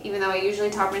out, even though I usually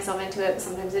talk myself into it, but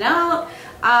sometimes I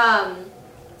don't.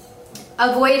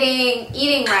 Avoiding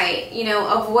eating right,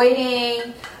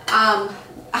 avoiding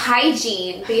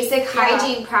hygiene, basic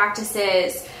hygiene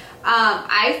practices.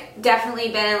 I've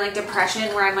definitely been in like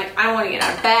depression where I'm like, I don't want to get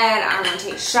out of bed, I don't want to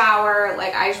take a shower,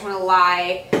 like I just want to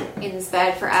lie in this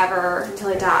bed forever until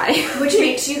I die. Which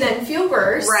makes you then feel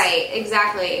worse. Right,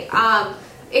 exactly.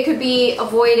 It could be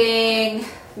avoiding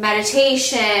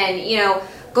meditation,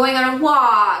 going on a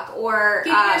walk, or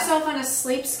getting yourself on a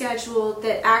sleep schedule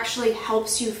that actually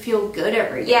helps you feel good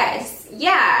every day. Yes,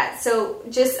 yeah. So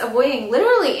just avoiding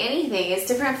literally anything. It's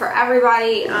different for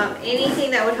everybody.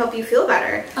 Anything that would help you feel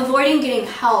better. Avoiding getting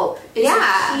help is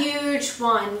a huge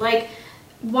one. Like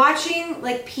watching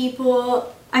like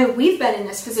people. We've been in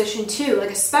this position too. Like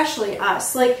especially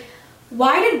us. Like,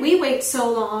 why did we wait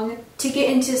so long to get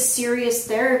into serious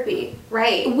therapy?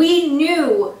 Right. We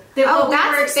knew that what we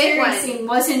were experiencing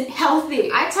wasn't healthy.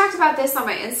 I talked about this on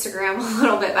my Instagram a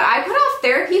little bit, but I put off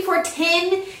therapy for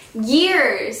 10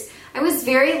 years. I was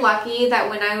very lucky that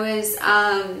when I was,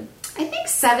 I think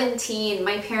 17,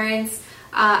 my parents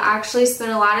actually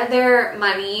spent a lot of their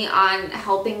money on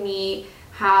helping me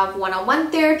have one-on-one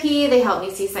therapy. They helped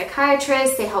me see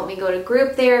psychiatrists. They helped me go to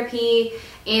group therapy.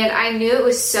 And I knew it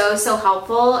was so, so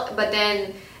helpful, but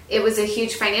then it was a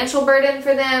huge financial burden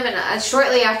for them. And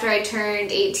shortly after I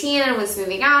turned 18 and was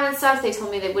moving out and stuff, they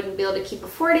told me they wouldn't be able to keep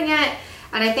affording it.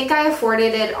 And I think I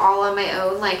afforded it all on my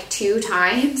own like 2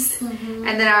 times. Mm-hmm.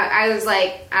 And then I was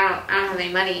like, I don't have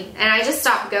any money. And I just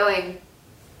stopped going.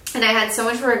 And I had so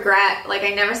much regret. Like, I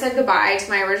never said goodbye to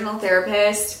my original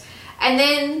therapist. And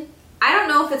then I don't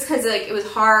know if it's because like it was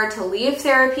hard to leave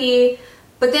therapy,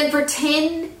 but then for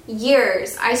 10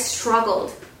 years I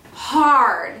struggled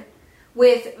hard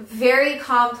with very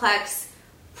complex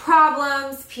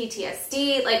problems,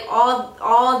 PTSD, like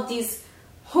all of these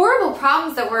horrible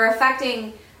problems that were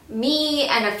affecting me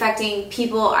and affecting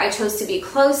people I chose to be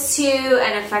close to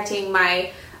and affecting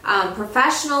my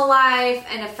professional life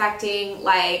and affecting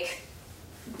like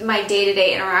my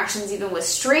day-to-day interactions even with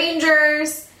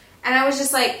strangers. And I was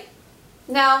just like,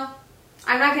 no,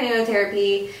 I'm not going to go to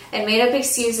therapy, and made up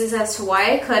excuses as to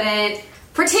why I couldn't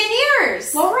for 10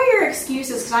 years. What were your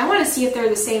excuses? Because I want to see if they're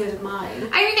the same as mine.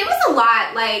 I mean, it was a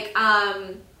lot. Like,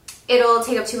 it'll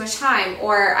take up too much time,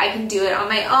 or I can do it on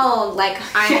my own. Like,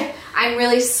 I'm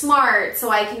really smart, so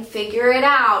I can figure it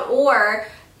out. Or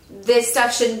this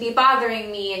stuff shouldn't be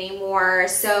bothering me anymore,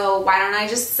 so why don't I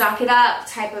just suck it up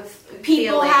type of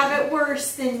People feeling. have it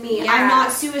worse than me. Yeah. I'm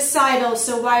not suicidal,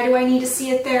 so why do I need to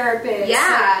see a therapist?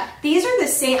 Yeah. So these are the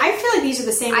same. I feel like these are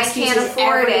the same excuses I can't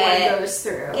afford everyone it. goes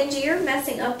through. Genji, you're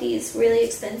messing up these really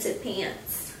expensive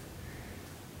pants.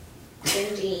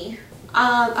 Genji.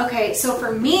 Okay, so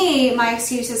for me, my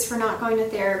excuses for not going to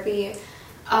therapy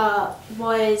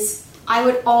was I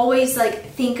would always like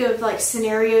think of like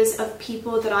scenarios of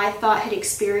people that I thought had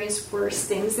experienced worse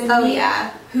things than me,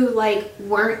 who like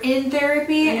weren't in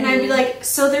therapy, and I'd be like,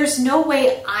 so there's no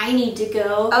way I need to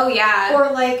go. Oh yeah.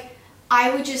 Or like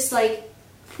I would just like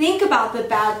think about the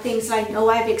bad things that I know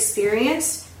I've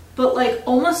experienced, but like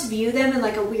almost view them in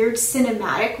like a weird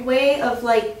cinematic way of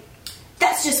like,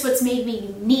 that's just what's made me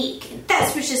unique.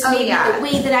 That's what's just made me the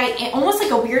way that I am. Almost like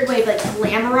a weird way of like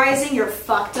glamorizing your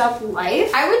fucked up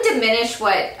life. I would diminish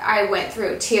what I went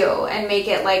through too and make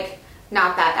it like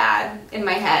not that bad in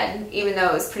my head, even though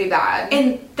it was pretty bad.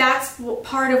 And that's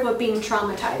part of what being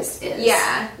traumatized is.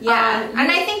 Yeah.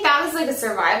 And I think that was like a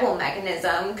survival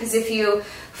mechanism, because if you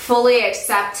fully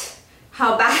accept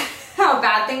how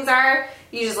bad things are,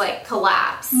 you just like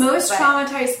collapse. Most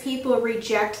traumatized people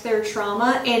reject their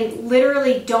trauma and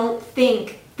literally don't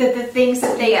think that the things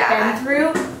that they've been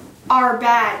through are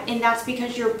bad, and that's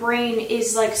because your brain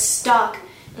is like stuck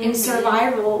in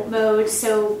survival mode.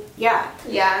 So yeah.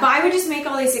 But I would just make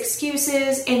all these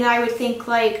excuses, and I would think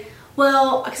like,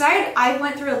 well, because I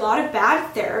went through a lot of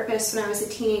bad therapists when I was a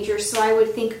teenager, so I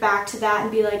would think back to that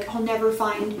and be like, I'll never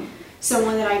find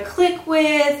someone that I click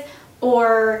with,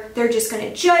 or they're just going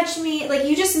to judge me. Like,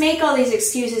 you just make all these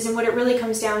excuses, and what it really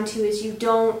comes down to is you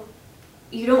don't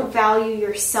value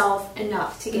yourself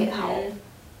enough to get help.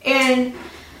 And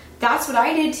that's what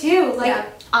I did too. Like,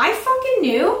 I fucking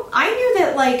knew. I knew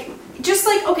that, like, just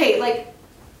like, okay, like,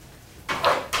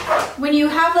 when you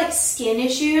have like skin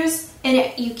issues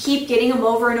and you keep getting them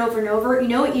over and over and over, you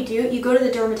know what you do? You go to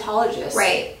the dermatologist.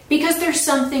 Right. Because there's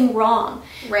something wrong.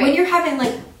 Right. When you're having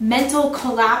like mental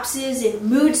collapses and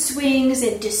mood swings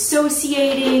and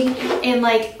dissociating and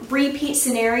like repeat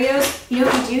scenarios, you know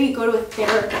what you do? You go to a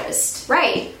therapist.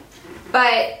 Right.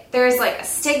 But there's like a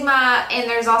stigma, and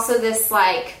there's also this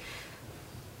like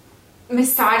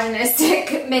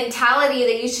misogynistic mentality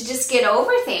that you should just get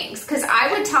over things. Because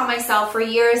I would tell myself for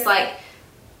years, like,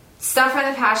 stuff from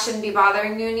the past shouldn't be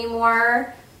bothering you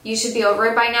anymore. You should be over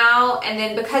it by now. And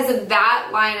then because of that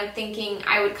line of thinking,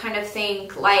 I would kind of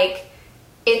think like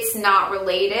it's not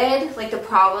related. Like the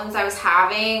problems I was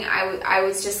having, I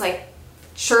was just like,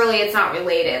 surely it's not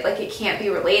related. Like it can't be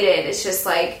related. It's just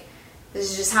like, this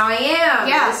is just how I am.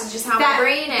 Yeah. This is just how my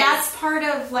brain is. That's part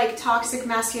of like toxic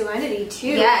masculinity too.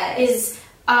 Yes. Is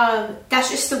that's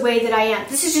just the way that I am.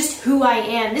 This is just who I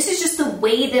am. This is just the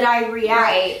way that I react.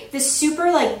 Right. This super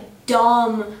like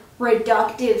dumb,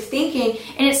 reductive thinking.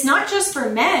 And it's not just for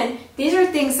men. These are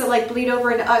things that like bleed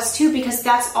over into us too, because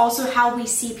that's also how we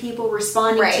see people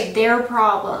responding to their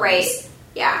problems. Right.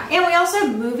 Yeah. And we also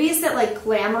have movies that like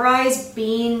glamorize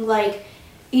being like,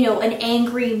 you know, an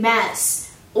angry mess,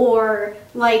 or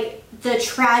like the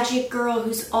tragic girl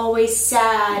who's always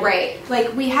sad. Right.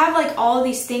 Like we have like all of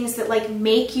these things that like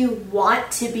make you want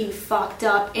to be fucked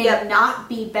up and not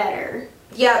be better.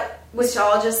 Yep. Which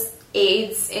all just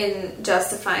aids in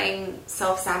justifying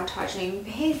self-sabotaging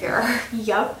behavior.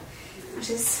 Yep. Which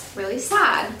is really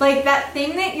sad. Like that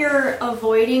thing that you're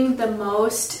avoiding the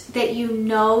most, that you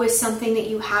know is something that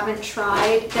you haven't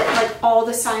tried, that like all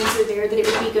the signs are there that it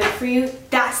would be good for you,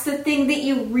 that's the thing that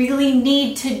you really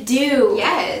need to do.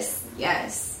 Yes.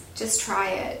 Yes. Just try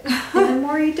it. And the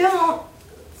more you don't,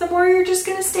 the more you're just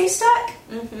gonna stay stuck.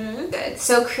 Mm-hmm. Good.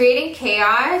 So creating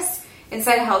chaos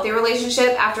inside a healthy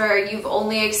relationship after you've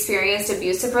only experienced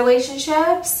abusive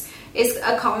relationships is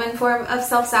a common form of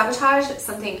self-sabotage. It's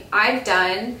something I've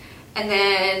done. And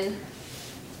then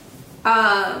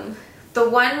the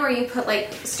one where you put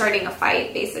like starting a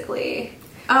fight, basically.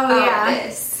 Oh yeah.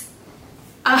 This.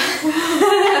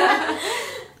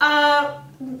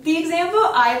 The example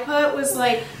I put was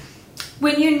like,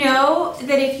 when you know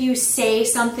that if you say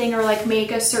something or like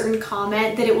make a certain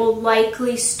comment that it will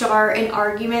likely start an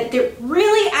argument that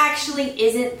really actually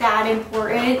isn't that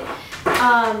important,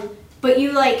 but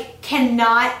you like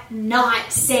cannot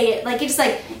not say it. Like it's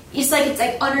like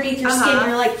underneath your skin and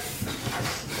you're like,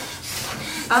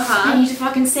 I need to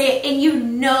fucking say it, and you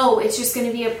know it's just going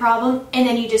to be a problem, and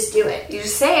then you just do it. You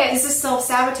just say it. This is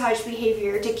self-sabotage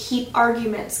behavior to keep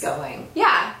arguments going.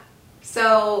 Yeah.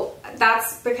 So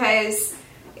that's because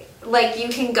like you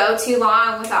can go too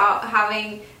long without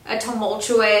having a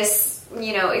tumultuous,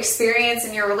 you know, experience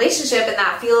in your relationship, and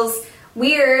that feels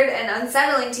weird and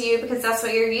unsettling to you because that's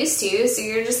what you're used to, so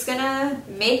you're just gonna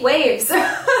make waves.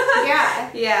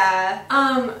 Yeah.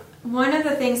 One of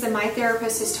the things that my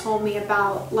therapist has told me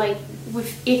about, like,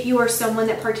 if you are someone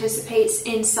that participates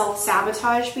in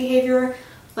self-sabotage behavior,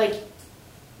 like,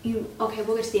 we'll get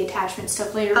to the attachment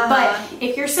stuff later, but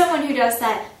if you're someone who does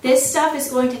that, this stuff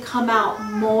is going to come out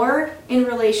more in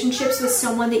relationships with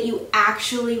someone that you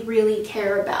actually really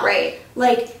care about. Right.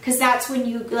 Like, because that's when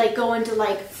you, like, go into,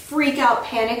 like, freak out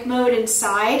panic mode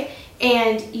inside,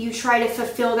 and you try to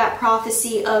fulfill that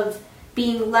prophecy of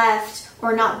being left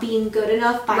or not being good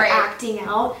enough by acting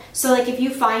out. So like if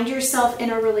you find yourself in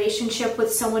a relationship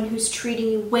with someone who's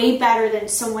treating you way better than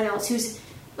someone else you've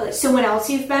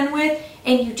been with,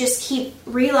 and you just keep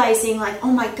realizing like,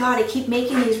 oh my god, I keep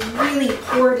making these really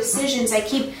poor decisions, I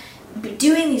keep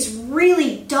doing these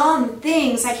really dumb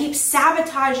things, I keep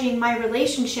sabotaging my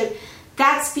relationship,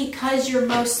 that's because you're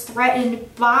most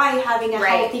threatened by having a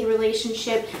healthy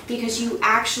relationship, because you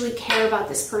actually care about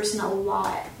this person a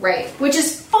lot. Right. Which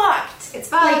is fucked. It's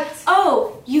fucked. Like,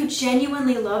 oh, you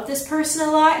genuinely love this person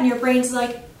a lot, and your brain's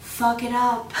like, fuck it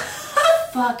up.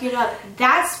 Fuck it up.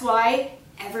 That's why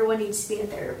everyone needs to be in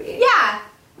therapy. Yeah.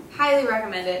 Highly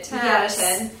recommend it. 10 out of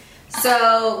 10.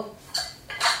 So,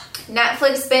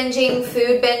 Netflix binging,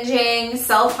 food binging,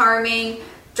 self-harming,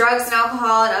 drugs and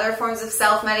alcohol and other forms of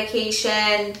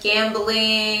self-medication,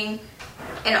 gambling,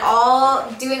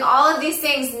 and doing all of these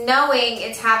things knowing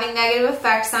it's having negative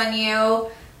effects on you,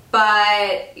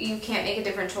 but you can't make a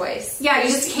different choice. Yeah, you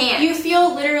just can't. You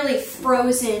feel literally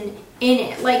frozen in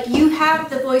it. Like, you have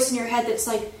the voice in your head that's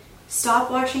like,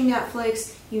 stop watching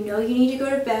Netflix. You know you need to go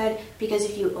to bed, because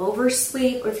if you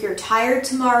oversleep or if you're tired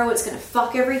tomorrow, it's going to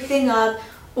fuck everything up.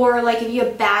 Or like if you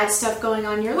have bad stuff going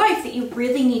on in your life that you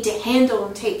really need to handle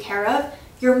and take care of,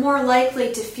 you're more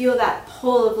likely to feel that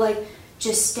pull of like,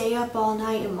 just stay up all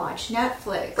night and watch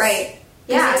Netflix. Right.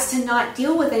 Yeah. It's to not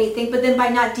deal with anything, but then by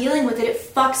not dealing with it, it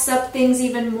fucks up things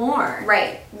even more.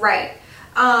 Right.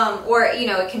 Or,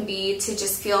 it can be to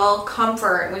just feel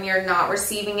comfort when you're not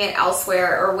receiving it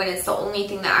elsewhere, or when it's the only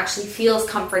thing that actually feels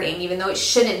comforting, even though it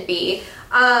shouldn't be.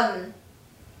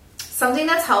 Something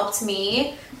that's helped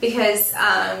me, because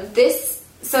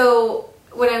so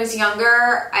when I was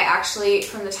younger, I actually,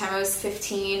 from the time I was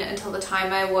 15 until the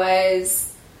time I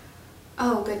was,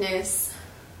 I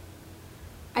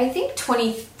think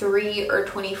 23 or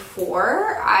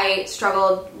 24, I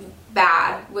struggled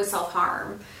bad with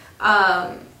self-harm.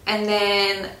 And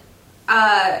then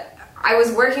I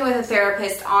was working with a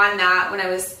therapist on that when I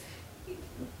was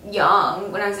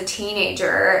young, when I was a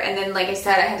teenager. And then, like I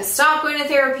said, I had to stop going to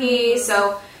therapy.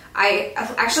 So I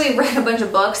actually read a bunch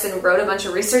of books and wrote a bunch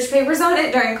of research papers on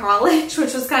it during college,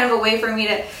 which was kind of a way for me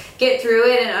to get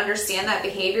through it and understand that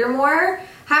behavior more.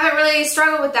 Haven't really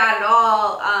struggled with that at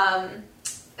all.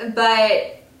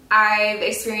 But I've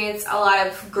experienced a lot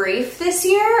of grief this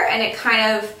year, and it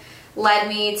kind of led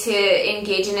me to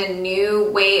engage in a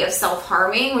new way of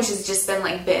self-harming, which has just been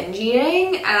like binge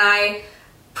eating. And I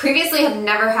previously have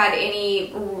never had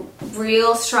any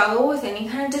real struggle with any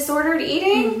kind of disordered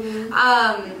eating.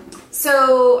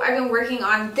 So I've been working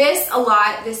on this a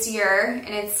lot this year,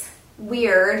 and it's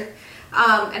weird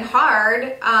and hard,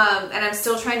 and I'm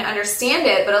still trying to understand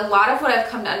it. But a lot of what I've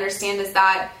come to understand is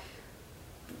that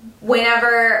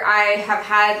whenever I have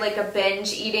had like a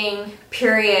binge eating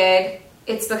period,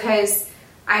 it's because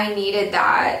I needed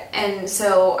that. And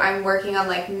so I'm working on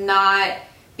like not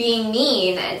being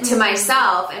mean to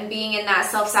myself, and being in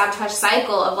that self-sabotage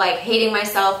cycle of like hating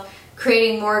myself,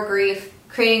 creating more grief,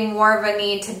 creating more of a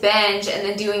need to binge, and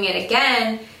then doing it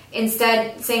again.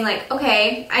 Instead saying like,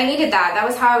 okay, I needed that. That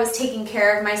was how I was taking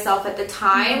care of myself at the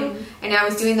time. And I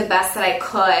was doing the best that I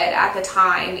could at the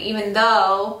time, even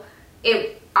though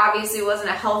it obviously wasn't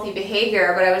a healthy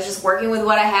behavior, but I was just working with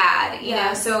what I had, you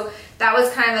know? So that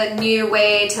was kind of a new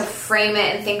way to frame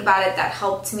it and think about it that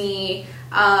helped me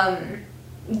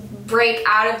break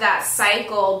out of that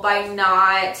cycle by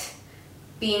not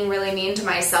being really mean to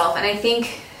myself. And I think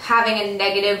having a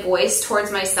negative voice towards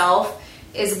myself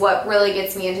is what really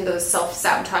gets me into those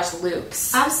self-sabotage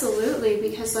loops. Absolutely,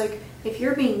 because like if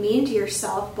you're being mean to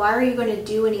yourself, why are you going to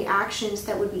do any actions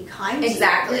that would be kind to you?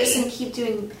 You're just going to keep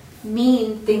doing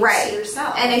mean things to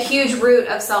yourself. And a huge root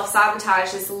of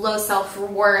self-sabotage is low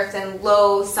self-worth and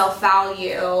low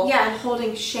self-value. Yeah, and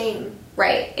holding shame.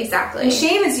 Right, exactly. And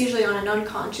shame is usually on an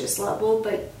unconscious level,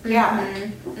 but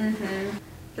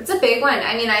It's a big one.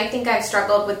 I mean, I think I've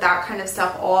struggled with that kind of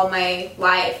stuff all my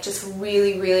life. Just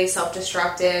really, really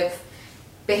self-destructive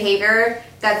behavior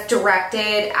that's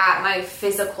directed at my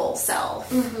physical self.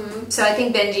 So I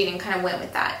think binge eating kind of went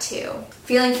with that too.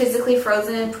 Feeling physically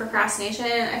frozen in procrastination,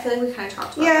 I feel like we kind of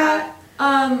talked about that.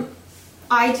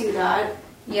 I do that.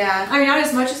 Yeah. I mean, not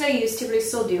as much as I used to, but I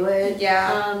still do it.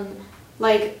 Yeah.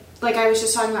 Like I was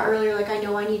just talking about earlier, like I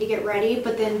know I need to get ready,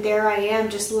 but then there I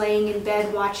am just laying in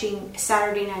bed watching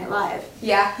Saturday Night Live.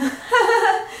 Yeah.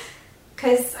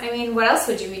 Because, I mean, what else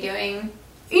would you be doing?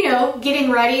 You know,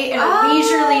 getting ready in a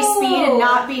leisurely speed and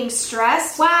not being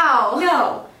stressed. Wow.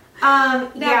 No.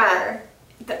 Never. Yeah.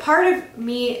 The part of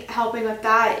me helping with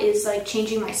that is like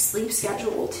changing my sleep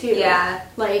schedule too. Yeah.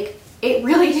 Like it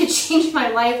really did change my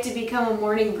life to become a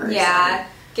morning person. Yeah.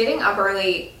 Getting up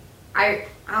early,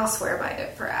 I'll swear by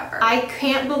it forever. I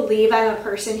can't believe I'm a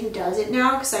person who does it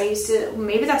now, because I used to,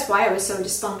 maybe that's why I was so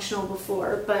dysfunctional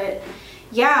before, but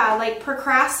yeah, like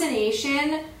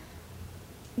procrastination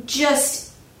it just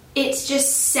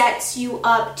sets you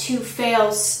up to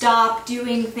fail. Stop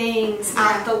doing things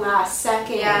at the last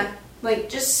second. Yeah. Like,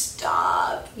 just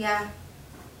stop. Yeah.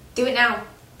 Do it now.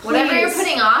 Please. Whatever you're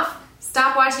putting off,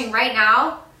 stop watching right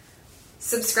now.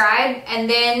 Subscribe, and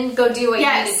then go do what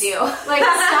you need to do. Like,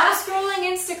 stop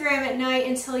scrolling Instagram at night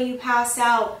until you pass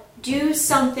out. Do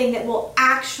something that will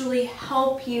actually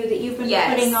help you that you've been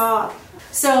putting off.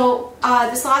 So,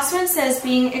 this last one says,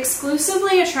 being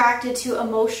exclusively attracted to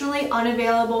emotionally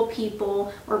unavailable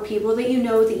people, or people that you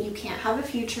know that you can't have a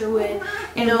future with,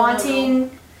 and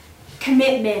wanting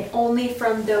commitment only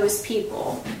from those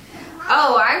people.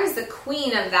 Oh, I was the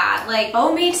queen of that. Like,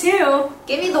 oh, me too.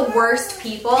 Give me the worst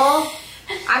people.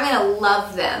 I'm gonna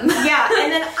love them. Yeah,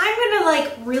 and then I'm gonna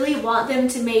like really want them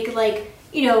to make like,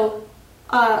 you know,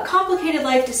 complicated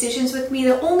life decisions with me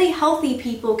that only healthy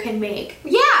people can make.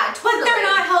 Yeah, totally. But they're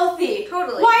not healthy.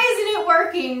 Totally. Why isn't it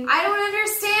working? I don't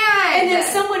understand. And then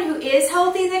someone who is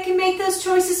healthy that can make those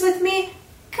choices with me,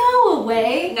 go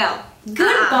away. No.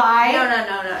 Goodbye.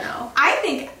 No. I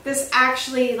think this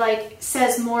actually, like,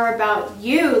 says more about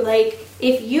you. Like,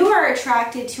 if you are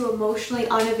attracted to emotionally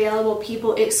unavailable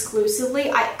people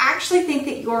exclusively, I actually think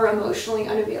that you're emotionally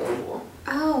unavailable.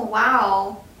 Oh,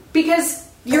 wow. Because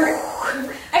you're...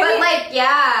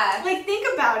 yeah. Like, think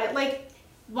about it. Like,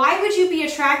 why would you be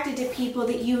attracted to people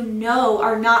that you know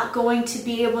are not going to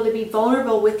be able to be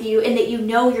vulnerable with you and that you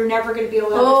know you're never going to be able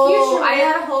to have a future with? I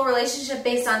had a whole relationship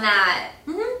based on that.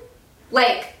 Mm-hmm.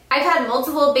 Like, I've had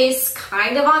multiple based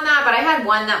kind of on that, but I had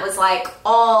one that was like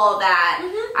all that.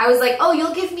 Mm-hmm. I was like, oh,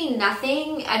 you'll give me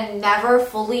nothing and never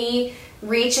fully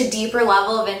reach a deeper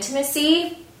level of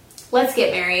intimacy? Let's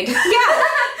get married. Yeah.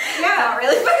 Not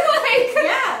really, but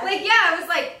I was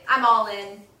like, I'm all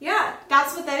in. Yeah,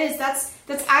 that's what that is. That's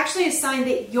actually a sign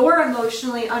that you're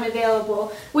emotionally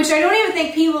unavailable, which I don't even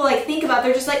think people like think about.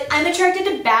 They're just like, I'm attracted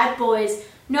to bad boys.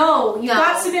 No, you've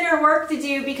got some inner work to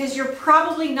do because you're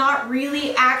probably not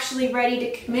really actually ready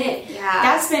to commit. Yeah.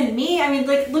 That's been me. I mean,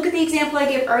 like, look at the example I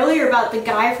gave earlier about the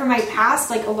guy from my past,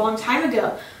 like, a long time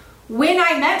ago. When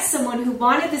I met someone who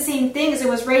wanted the same things and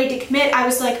was ready to commit, I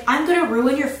was like, I'm gonna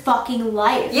ruin your fucking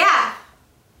life. Yeah.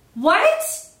 What?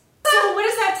 So what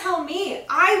does that tell me?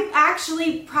 I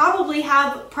actually probably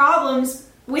have problems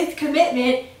with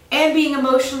commitment and being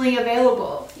emotionally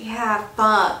available. Yeah,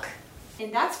 fuck.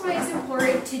 And that's why it's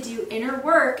important to do inner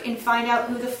work and find out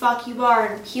who the fuck you are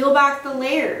and peel back the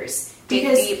layers.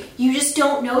 Because Deep. you just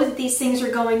don't know that these things are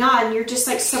going on. You're just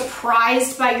like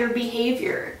surprised by your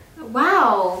behavior.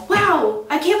 Wow,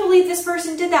 I can't believe this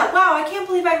person did that. Wow, I can't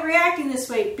believe I'm reacting this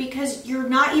way, because you're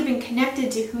not even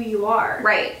connected to who you are.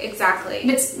 Right, exactly.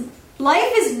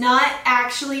 Life is not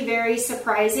actually very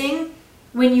surprising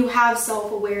when you have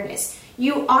self-awareness.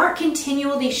 You aren't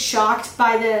continually shocked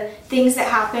by the things that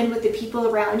happen with the people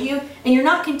around you, and you're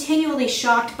not continually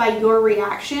shocked by your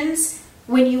reactions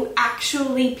when you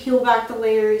actually peel back the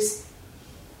layers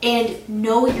and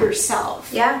know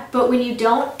yourself. Yeah. But when you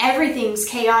don't, everything's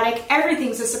chaotic,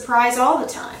 everything's a surprise all the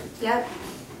time. Yep.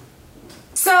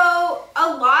 So,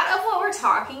 a lot of what we're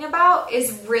talking about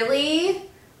is really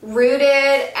rooted,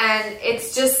 and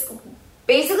it's just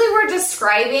basically we're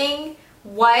describing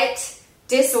what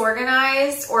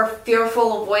disorganized or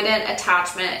fearful avoidant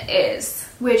attachment is.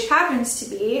 Which happens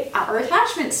to be our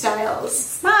attachment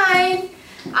styles. Mine.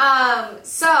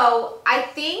 So I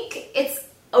think it's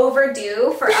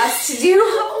overdue for us to do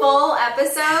a full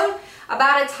episode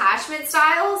about attachment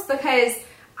styles, because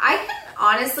I can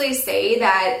honestly say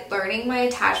that learning my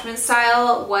attachment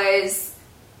style was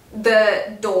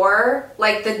the door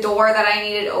that I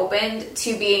needed opened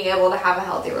to being able to have a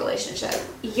healthy relationship.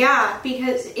 Yeah,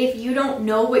 because if you don't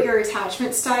know what your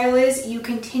attachment style is, you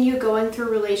continue going through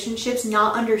relationships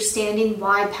not understanding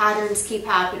why patterns keep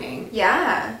happening.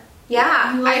 Yeah.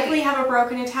 You likely have a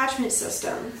broken attachment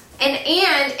system. And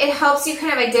it helps you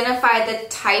kind of identify the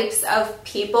types of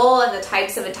people and the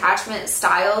types of attachment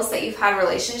styles that you've had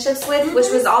relationships with,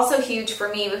 which was also huge for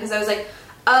me, because I was like,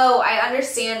 oh, I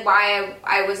understand why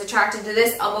I was attracted to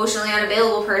this emotionally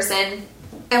unavailable person,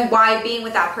 and why being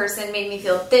with that person made me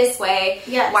feel this way,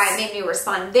 why it made me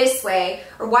respond this way,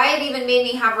 or why it even made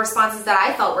me have responses that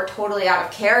I felt were totally out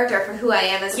of character for who I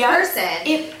am as a person.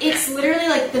 It's literally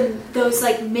like those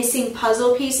like missing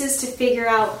puzzle pieces to figure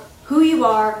out who you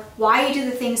are, why you do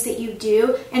the things that you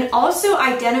do, and also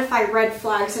identify red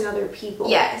flags in other people.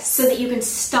 Yes. So that you can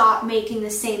stop making the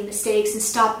same mistakes and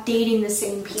stop dating the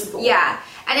same people. Yeah.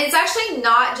 And it's actually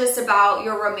not just about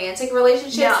your romantic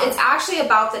relationships. No. It's actually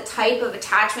about the type of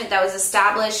attachment that was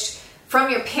established from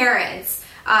your parents.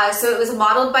 So it was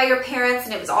modeled by your parents,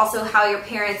 and it was also how your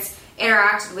parents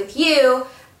interacted with you.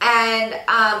 And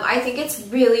I think it's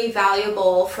really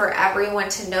valuable for everyone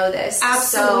to know this.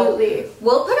 Absolutely. So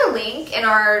we'll put a link in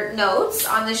our notes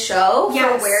on the show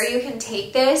for where you can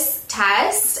take this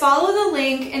test. Follow the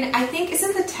link, and I think,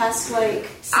 isn't the test like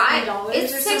 $7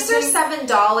 it's or $6 or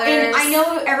 $7. And I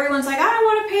know everyone's like, I don't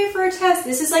want to pay for a test.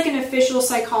 This is like an official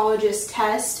psychologist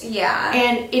test. Yeah.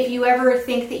 And if you ever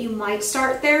think that you might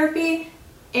start therapy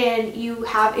and you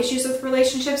have issues with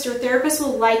relationships, your therapist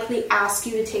will likely ask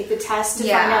you to take the test to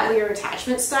find out what your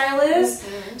attachment style is.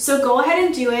 So go ahead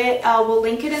and do it. We'll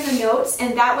link it in the notes,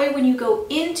 and that way when you go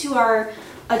into our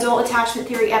adult attachment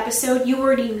theory episode, you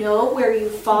already know where you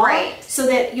fall, so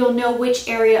that you'll know which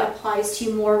area applies to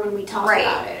you more when we talk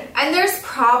about it. And there's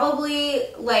probably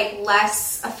like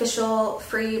less official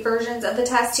free versions of the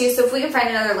test too, so if we can find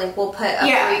another link, we'll put a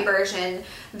free version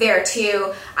there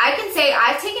too. I can say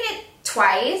I've taken it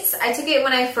twice. I took it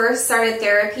when I first started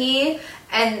therapy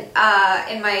and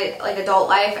in my like adult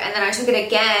life, and then I took it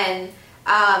again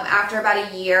after about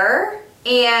a year.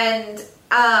 And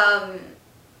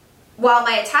while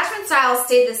my attachment style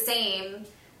stayed the same,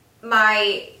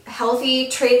 my healthy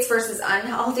traits versus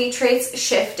unhealthy traits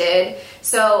shifted.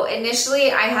 So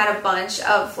initially I had a bunch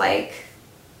of like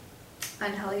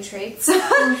unhealthy traits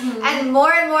and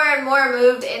more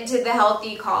moved into the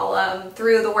healthy column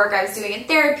through the work I was doing in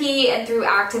therapy and through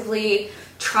actively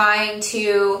trying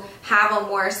to have a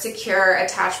more secure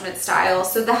attachment style.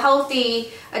 So the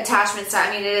healthy attachment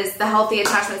style, the healthy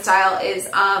attachment style is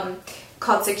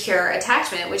called secure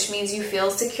attachment, which means you feel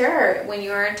secure when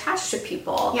you are attached to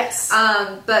people. Yes.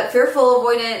 But fearful,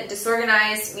 avoidant,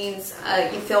 disorganized means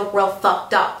you feel real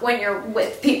fucked up when you're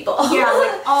with people. Yeah,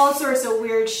 like all sorts of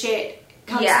weird shit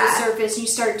comes to the surface and you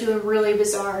start doing really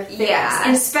bizarre things. Yeah.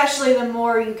 And especially the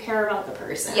more you care about the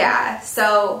person. Yeah,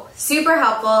 so super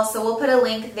helpful. So we'll put a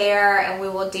link there and we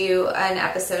will do an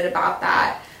episode about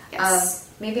that. Yes.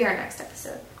 Maybe our next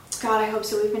episode. God, I hope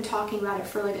so. We've been talking about it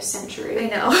for like a century. I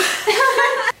know.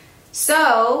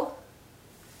 So,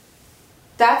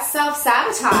 that's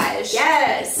self-sabotage.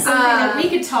 Yes. Something that we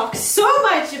could talk so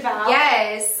much about.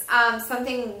 Yes.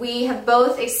 Something we have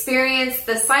both experienced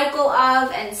the cycle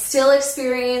of and still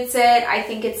experience it. I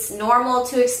think it's normal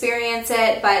to experience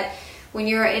it, but when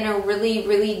you're in a really,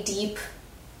 really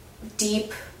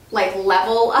deep like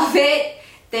level of it,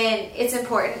 then it's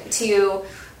important to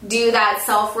do that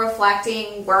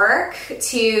self-reflecting work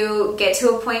to get to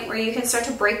a point where you can start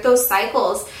to break those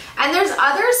cycles. And there's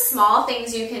other small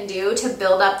things you can do to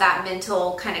build up that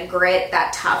mental kind of grit,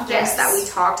 that toughness that we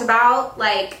talked about,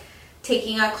 like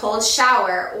taking a cold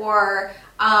shower or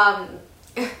I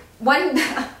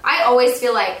always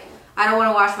feel like I don't want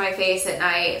to wash my face at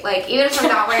night. Like, even if I'm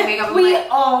not wearing makeup, we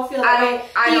all feel that way.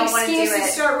 I don't want to do it. The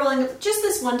excuses start rolling up. Just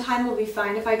this one time will be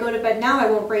fine. If I go to bed now,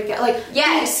 I won't break it. Like, the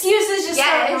excuses just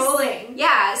start rolling.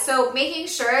 Yeah, so making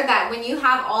sure that when you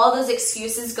have all those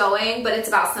excuses going, but it's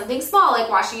about something small, like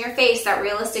washing your face, that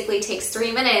realistically takes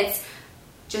 3 minutes,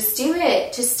 just do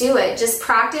it. Just do it. Just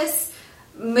practice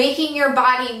making your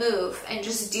body move and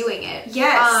just doing it.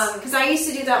 Yes, because I used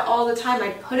to do that all the time.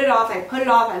 I'd put it off,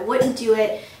 I wouldn't do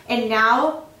it. And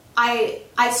now I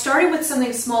started with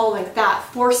something small like that,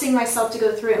 forcing myself to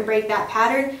go through it and break that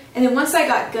pattern. And then once I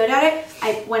got good at it,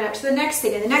 I went up to the next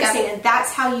thing and the next thing. And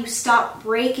that's how you stop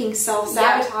breaking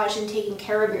self-sabotage and taking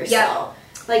care of yourself.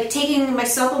 Like taking my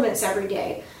supplements every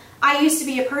day. I used to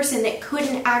be a person that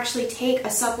couldn't actually take a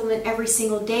supplement every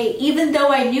single day, even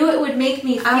though I knew it would make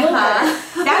me feel better.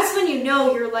 That's when you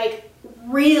know you're like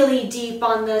really deep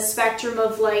on the spectrum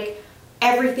of like,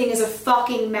 everything is a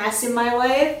fucking mess in my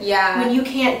life. Yeah. When you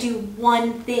can't do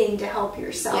one thing to help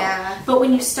yourself. Yeah. But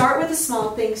when you start with the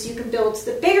small things, you can build to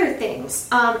the bigger things.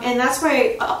 And that's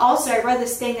why I read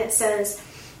this thing that says,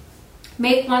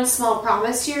 make one small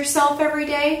promise to yourself every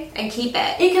day. And keep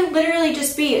it. It can literally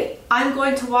just be, I'm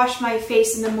going to wash my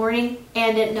face in the morning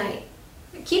and at night.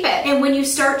 Keep it. And when you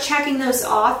start checking those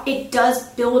off, it does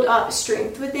build up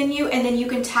strength within you, and then you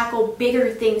can tackle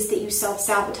bigger things that you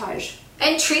self-sabotage.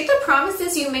 And treat the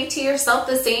promises you make to yourself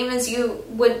the same as you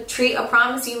would treat a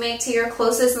promise you make to your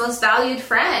closest, most valued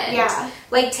friend. Yeah.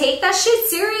 Like, take that shit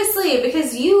seriously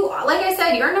because you, like I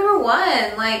said, you're number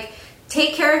one. Like,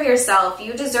 take care of yourself.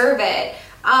 You deserve it.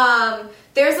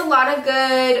 There's a lot of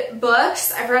good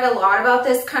books. I've read a lot about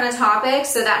this kind of topic.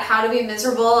 So that How to Be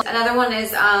Miserable. Another one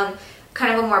is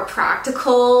kind of a more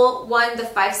practical one, The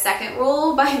 5-Second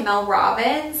Rule by Mel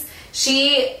Robbins.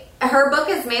 Her book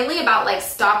is mainly about like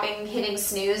stopping hitting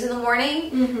snooze in the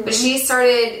morning, but she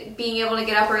started being able to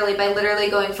get up early by literally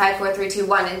going 5, 4, 3, 2,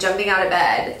 1 and jumping out of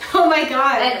bed. Oh my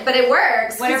god! But it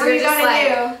works. Whatever you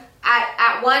gotta do.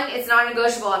 At 1, it's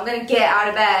non-negotiable. I'm gonna get out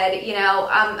of bed. You know,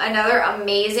 another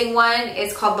amazing one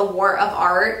is called The War of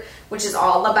Art, which is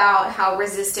all about how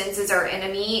resistance is our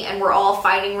enemy, and we're all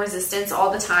fighting resistance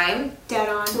all the time. Dead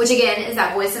on. Which again is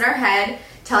that voice in our head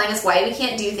telling us why we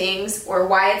can't do things or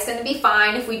why it's going to be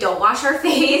fine if we don't wash our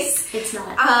face. It's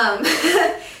not.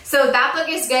 So that book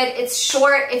is good. It's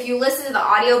short. If you listen to the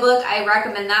audiobook, I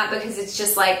recommend that because it's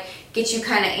just like gets you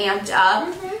kind of amped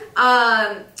up.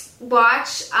 I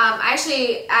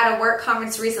actually at a work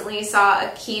conference recently saw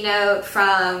a keynote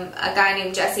from a guy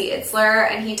named Jesse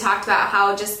Itzler, and he talked about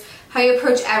how you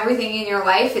approach everything in your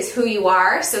life is who you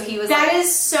are. So he was That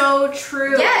is so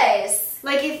true. Yes.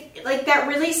 Like that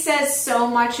really says so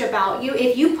much about you.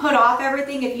 If you put off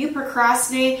everything, if you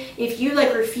procrastinate, if you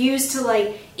like refuse to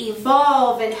like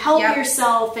evolve and help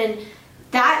yourself, and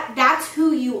that's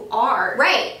who you are.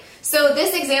 Right. So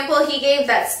this example he gave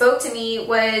that spoke to me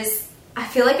was, I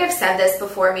feel like I've said this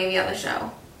before maybe on the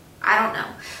show. I don't know.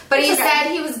 But he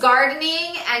said he was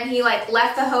gardening and he like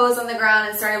left the hose on the ground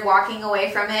and started walking away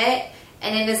from it.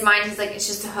 And in his mind, he's like, it's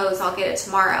just a hose. I'll get it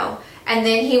tomorrow. And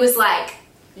then he was like,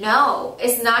 no,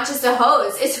 it's not just a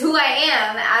hose. It's who I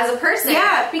am as a person.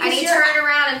 Yeah, because I need to turn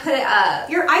around and put it up. I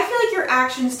feel like your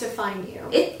actions define you.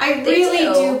 I They really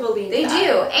do believe they that.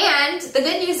 do. And the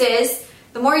good news is,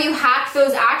 the more you hack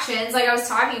those actions, like I was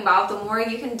talking about, the more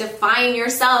you can define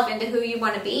yourself into who you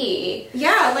want to be.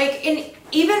 Yeah, like, in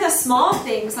even the small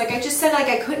things. Like, I just said, like,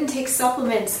 I couldn't take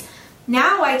supplements.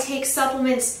 Now I take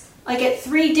supplements, like, at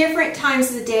 3 different times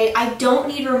of the day. I don't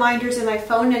need reminders in my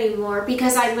phone anymore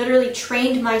because I literally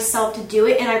trained myself to do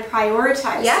it and I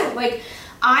prioritized it. Like,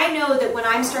 I know that when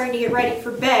I'm starting to get ready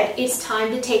for bed, it's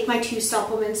time to take my 2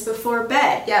 supplements before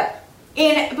bed. Yep.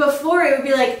 And before, it would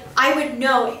be like, I would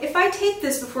know, if I take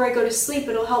this before I go to sleep,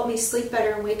 it'll help me sleep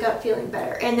better and wake up feeling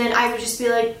better. And then I would just be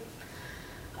like,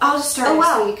 I'll just start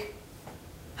next week.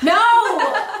 No!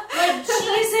 Like,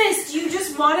 Jesus, do you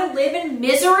just want to live in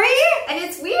misery? And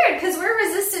it's weird, because we're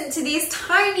resistant to these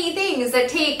tiny things that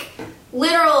take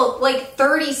literal, like,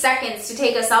 30 seconds to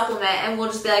take a supplement, and we'll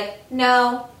just be like,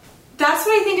 no. That's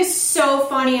what I think is so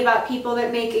funny about people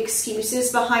that make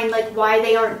excuses behind, like, why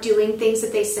they aren't doing things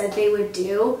that they said they would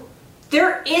do.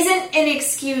 There isn't an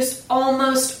excuse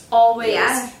almost always.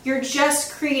 Yeah. You're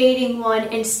just creating one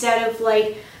instead of,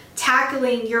 like,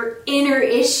 tackling your inner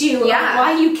issue of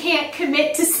why you can't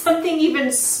commit to something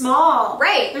even small.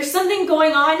 Right. There's something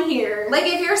going on here. Like,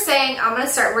 if you're saying, I'm going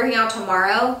to start working out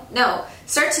tomorrow, no.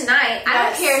 Start tonight. I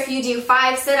don't care if you do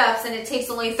 5 sit-ups and it takes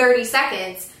only 30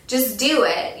 seconds. Just do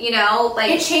it, you know?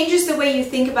 Like, it changes the way you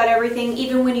think about everything,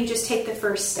 even when you just take the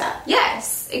first step.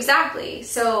 Yes, exactly.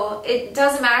 So it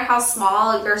doesn't matter how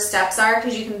small your steps are,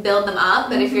 because you can build them up,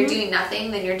 but if you're doing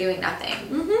nothing, then you're doing nothing.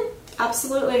 Mm-hmm.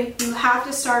 Absolutely. You have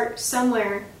to start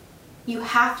somewhere. You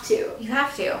have to. You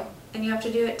have to. And you have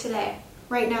to do it today.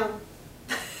 Right now.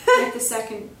 Right this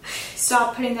second.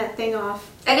 Stop putting that thing off.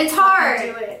 And it's hard.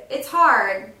 Do it. It's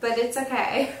hard, but it's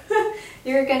okay.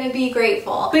 You're going to be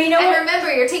grateful. But you know what?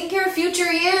 Remember, you're taking care of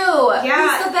future you.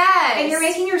 Yeah. Who's the best. And you're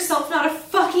making yourself not a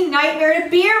fucking nightmare to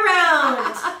be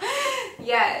around.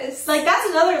 Yes. Like, that's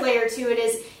another layer to it,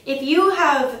 is if you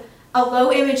have a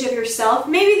low image of yourself,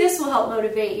 maybe this will help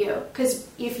motivate you. Because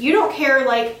if you don't care,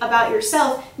 like, about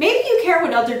yourself, maybe you care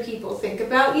what other people think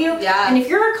about you. Yeah. And if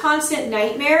you're a constant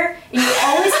nightmare and you're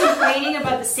always complaining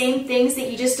about the same things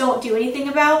that you just don't do anything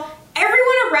about,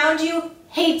 everyone around you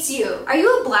hates you. Are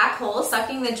you a black hole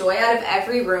sucking the joy out of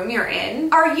every room you're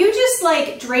in? Are you just,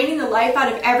 like, draining the life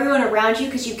out of everyone around you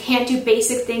because you can't do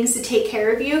basic things to take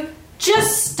care of you?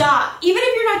 Just stop. Even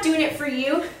if you're not doing it for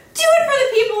you, do it for the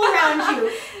people around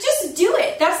you. Just do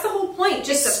it. That's the whole point.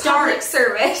 Just start. Public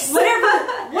service.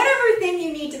 whatever thing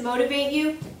you need to motivate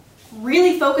you,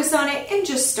 really focus on it and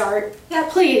just start. Yeah,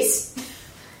 please.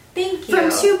 Thank you. From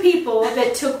 2 people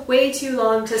that took way too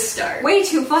long to start. Way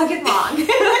too fucking long.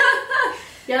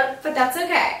 Yep. But that's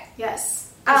okay.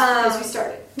 Yes. Because we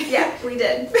started. Yeah, we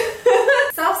did.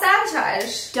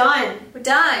 Self-sabotage. Done. We're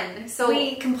done. So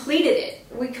We completed it.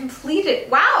 we completed.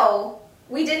 Wow.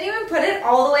 We didn't even put it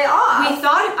all the way off. We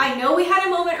thought, I know we had a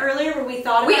moment earlier where we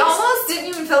thought We about almost didn't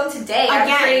even film today,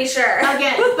 I'm pretty sure.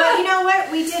 Again. But you know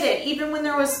what? We did it. Even when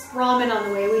there was ramen on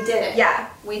the way, we did it. Yeah,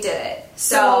 we did it.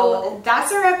 So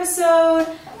that's our episode.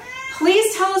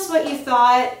 Please tell us what you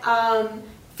thought.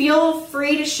 Feel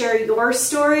free to share your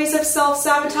stories of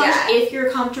self-sabotage if you're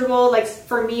comfortable. Like,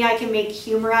 for me, I can make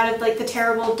humor out of, like, the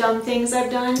terrible, dumb things I've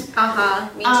done.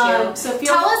 Me too. So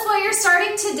tell us what you're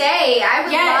starting today. I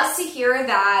would love to hear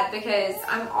that, because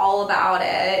I'm all about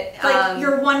it. Like,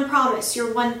 your one promise,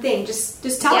 your one thing. Just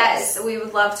tell us. Yes, we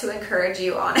would love to encourage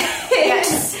you on it.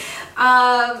 Yes.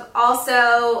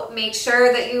 Also, make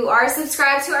sure that you are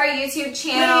subscribed to our YouTube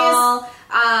channel.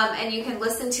 And you can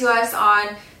listen to us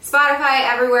on Spotify,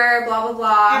 everywhere, blah, blah,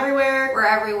 blah. Everywhere. We're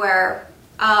everywhere.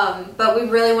 But we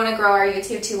really want to grow our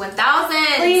YouTube to 1,000.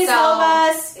 Please help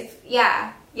us.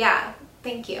 Yeah.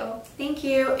 Thank you. Thank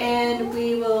you. And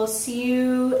we will see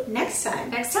you next time.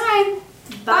 Next time.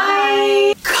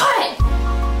 Bye. Cut!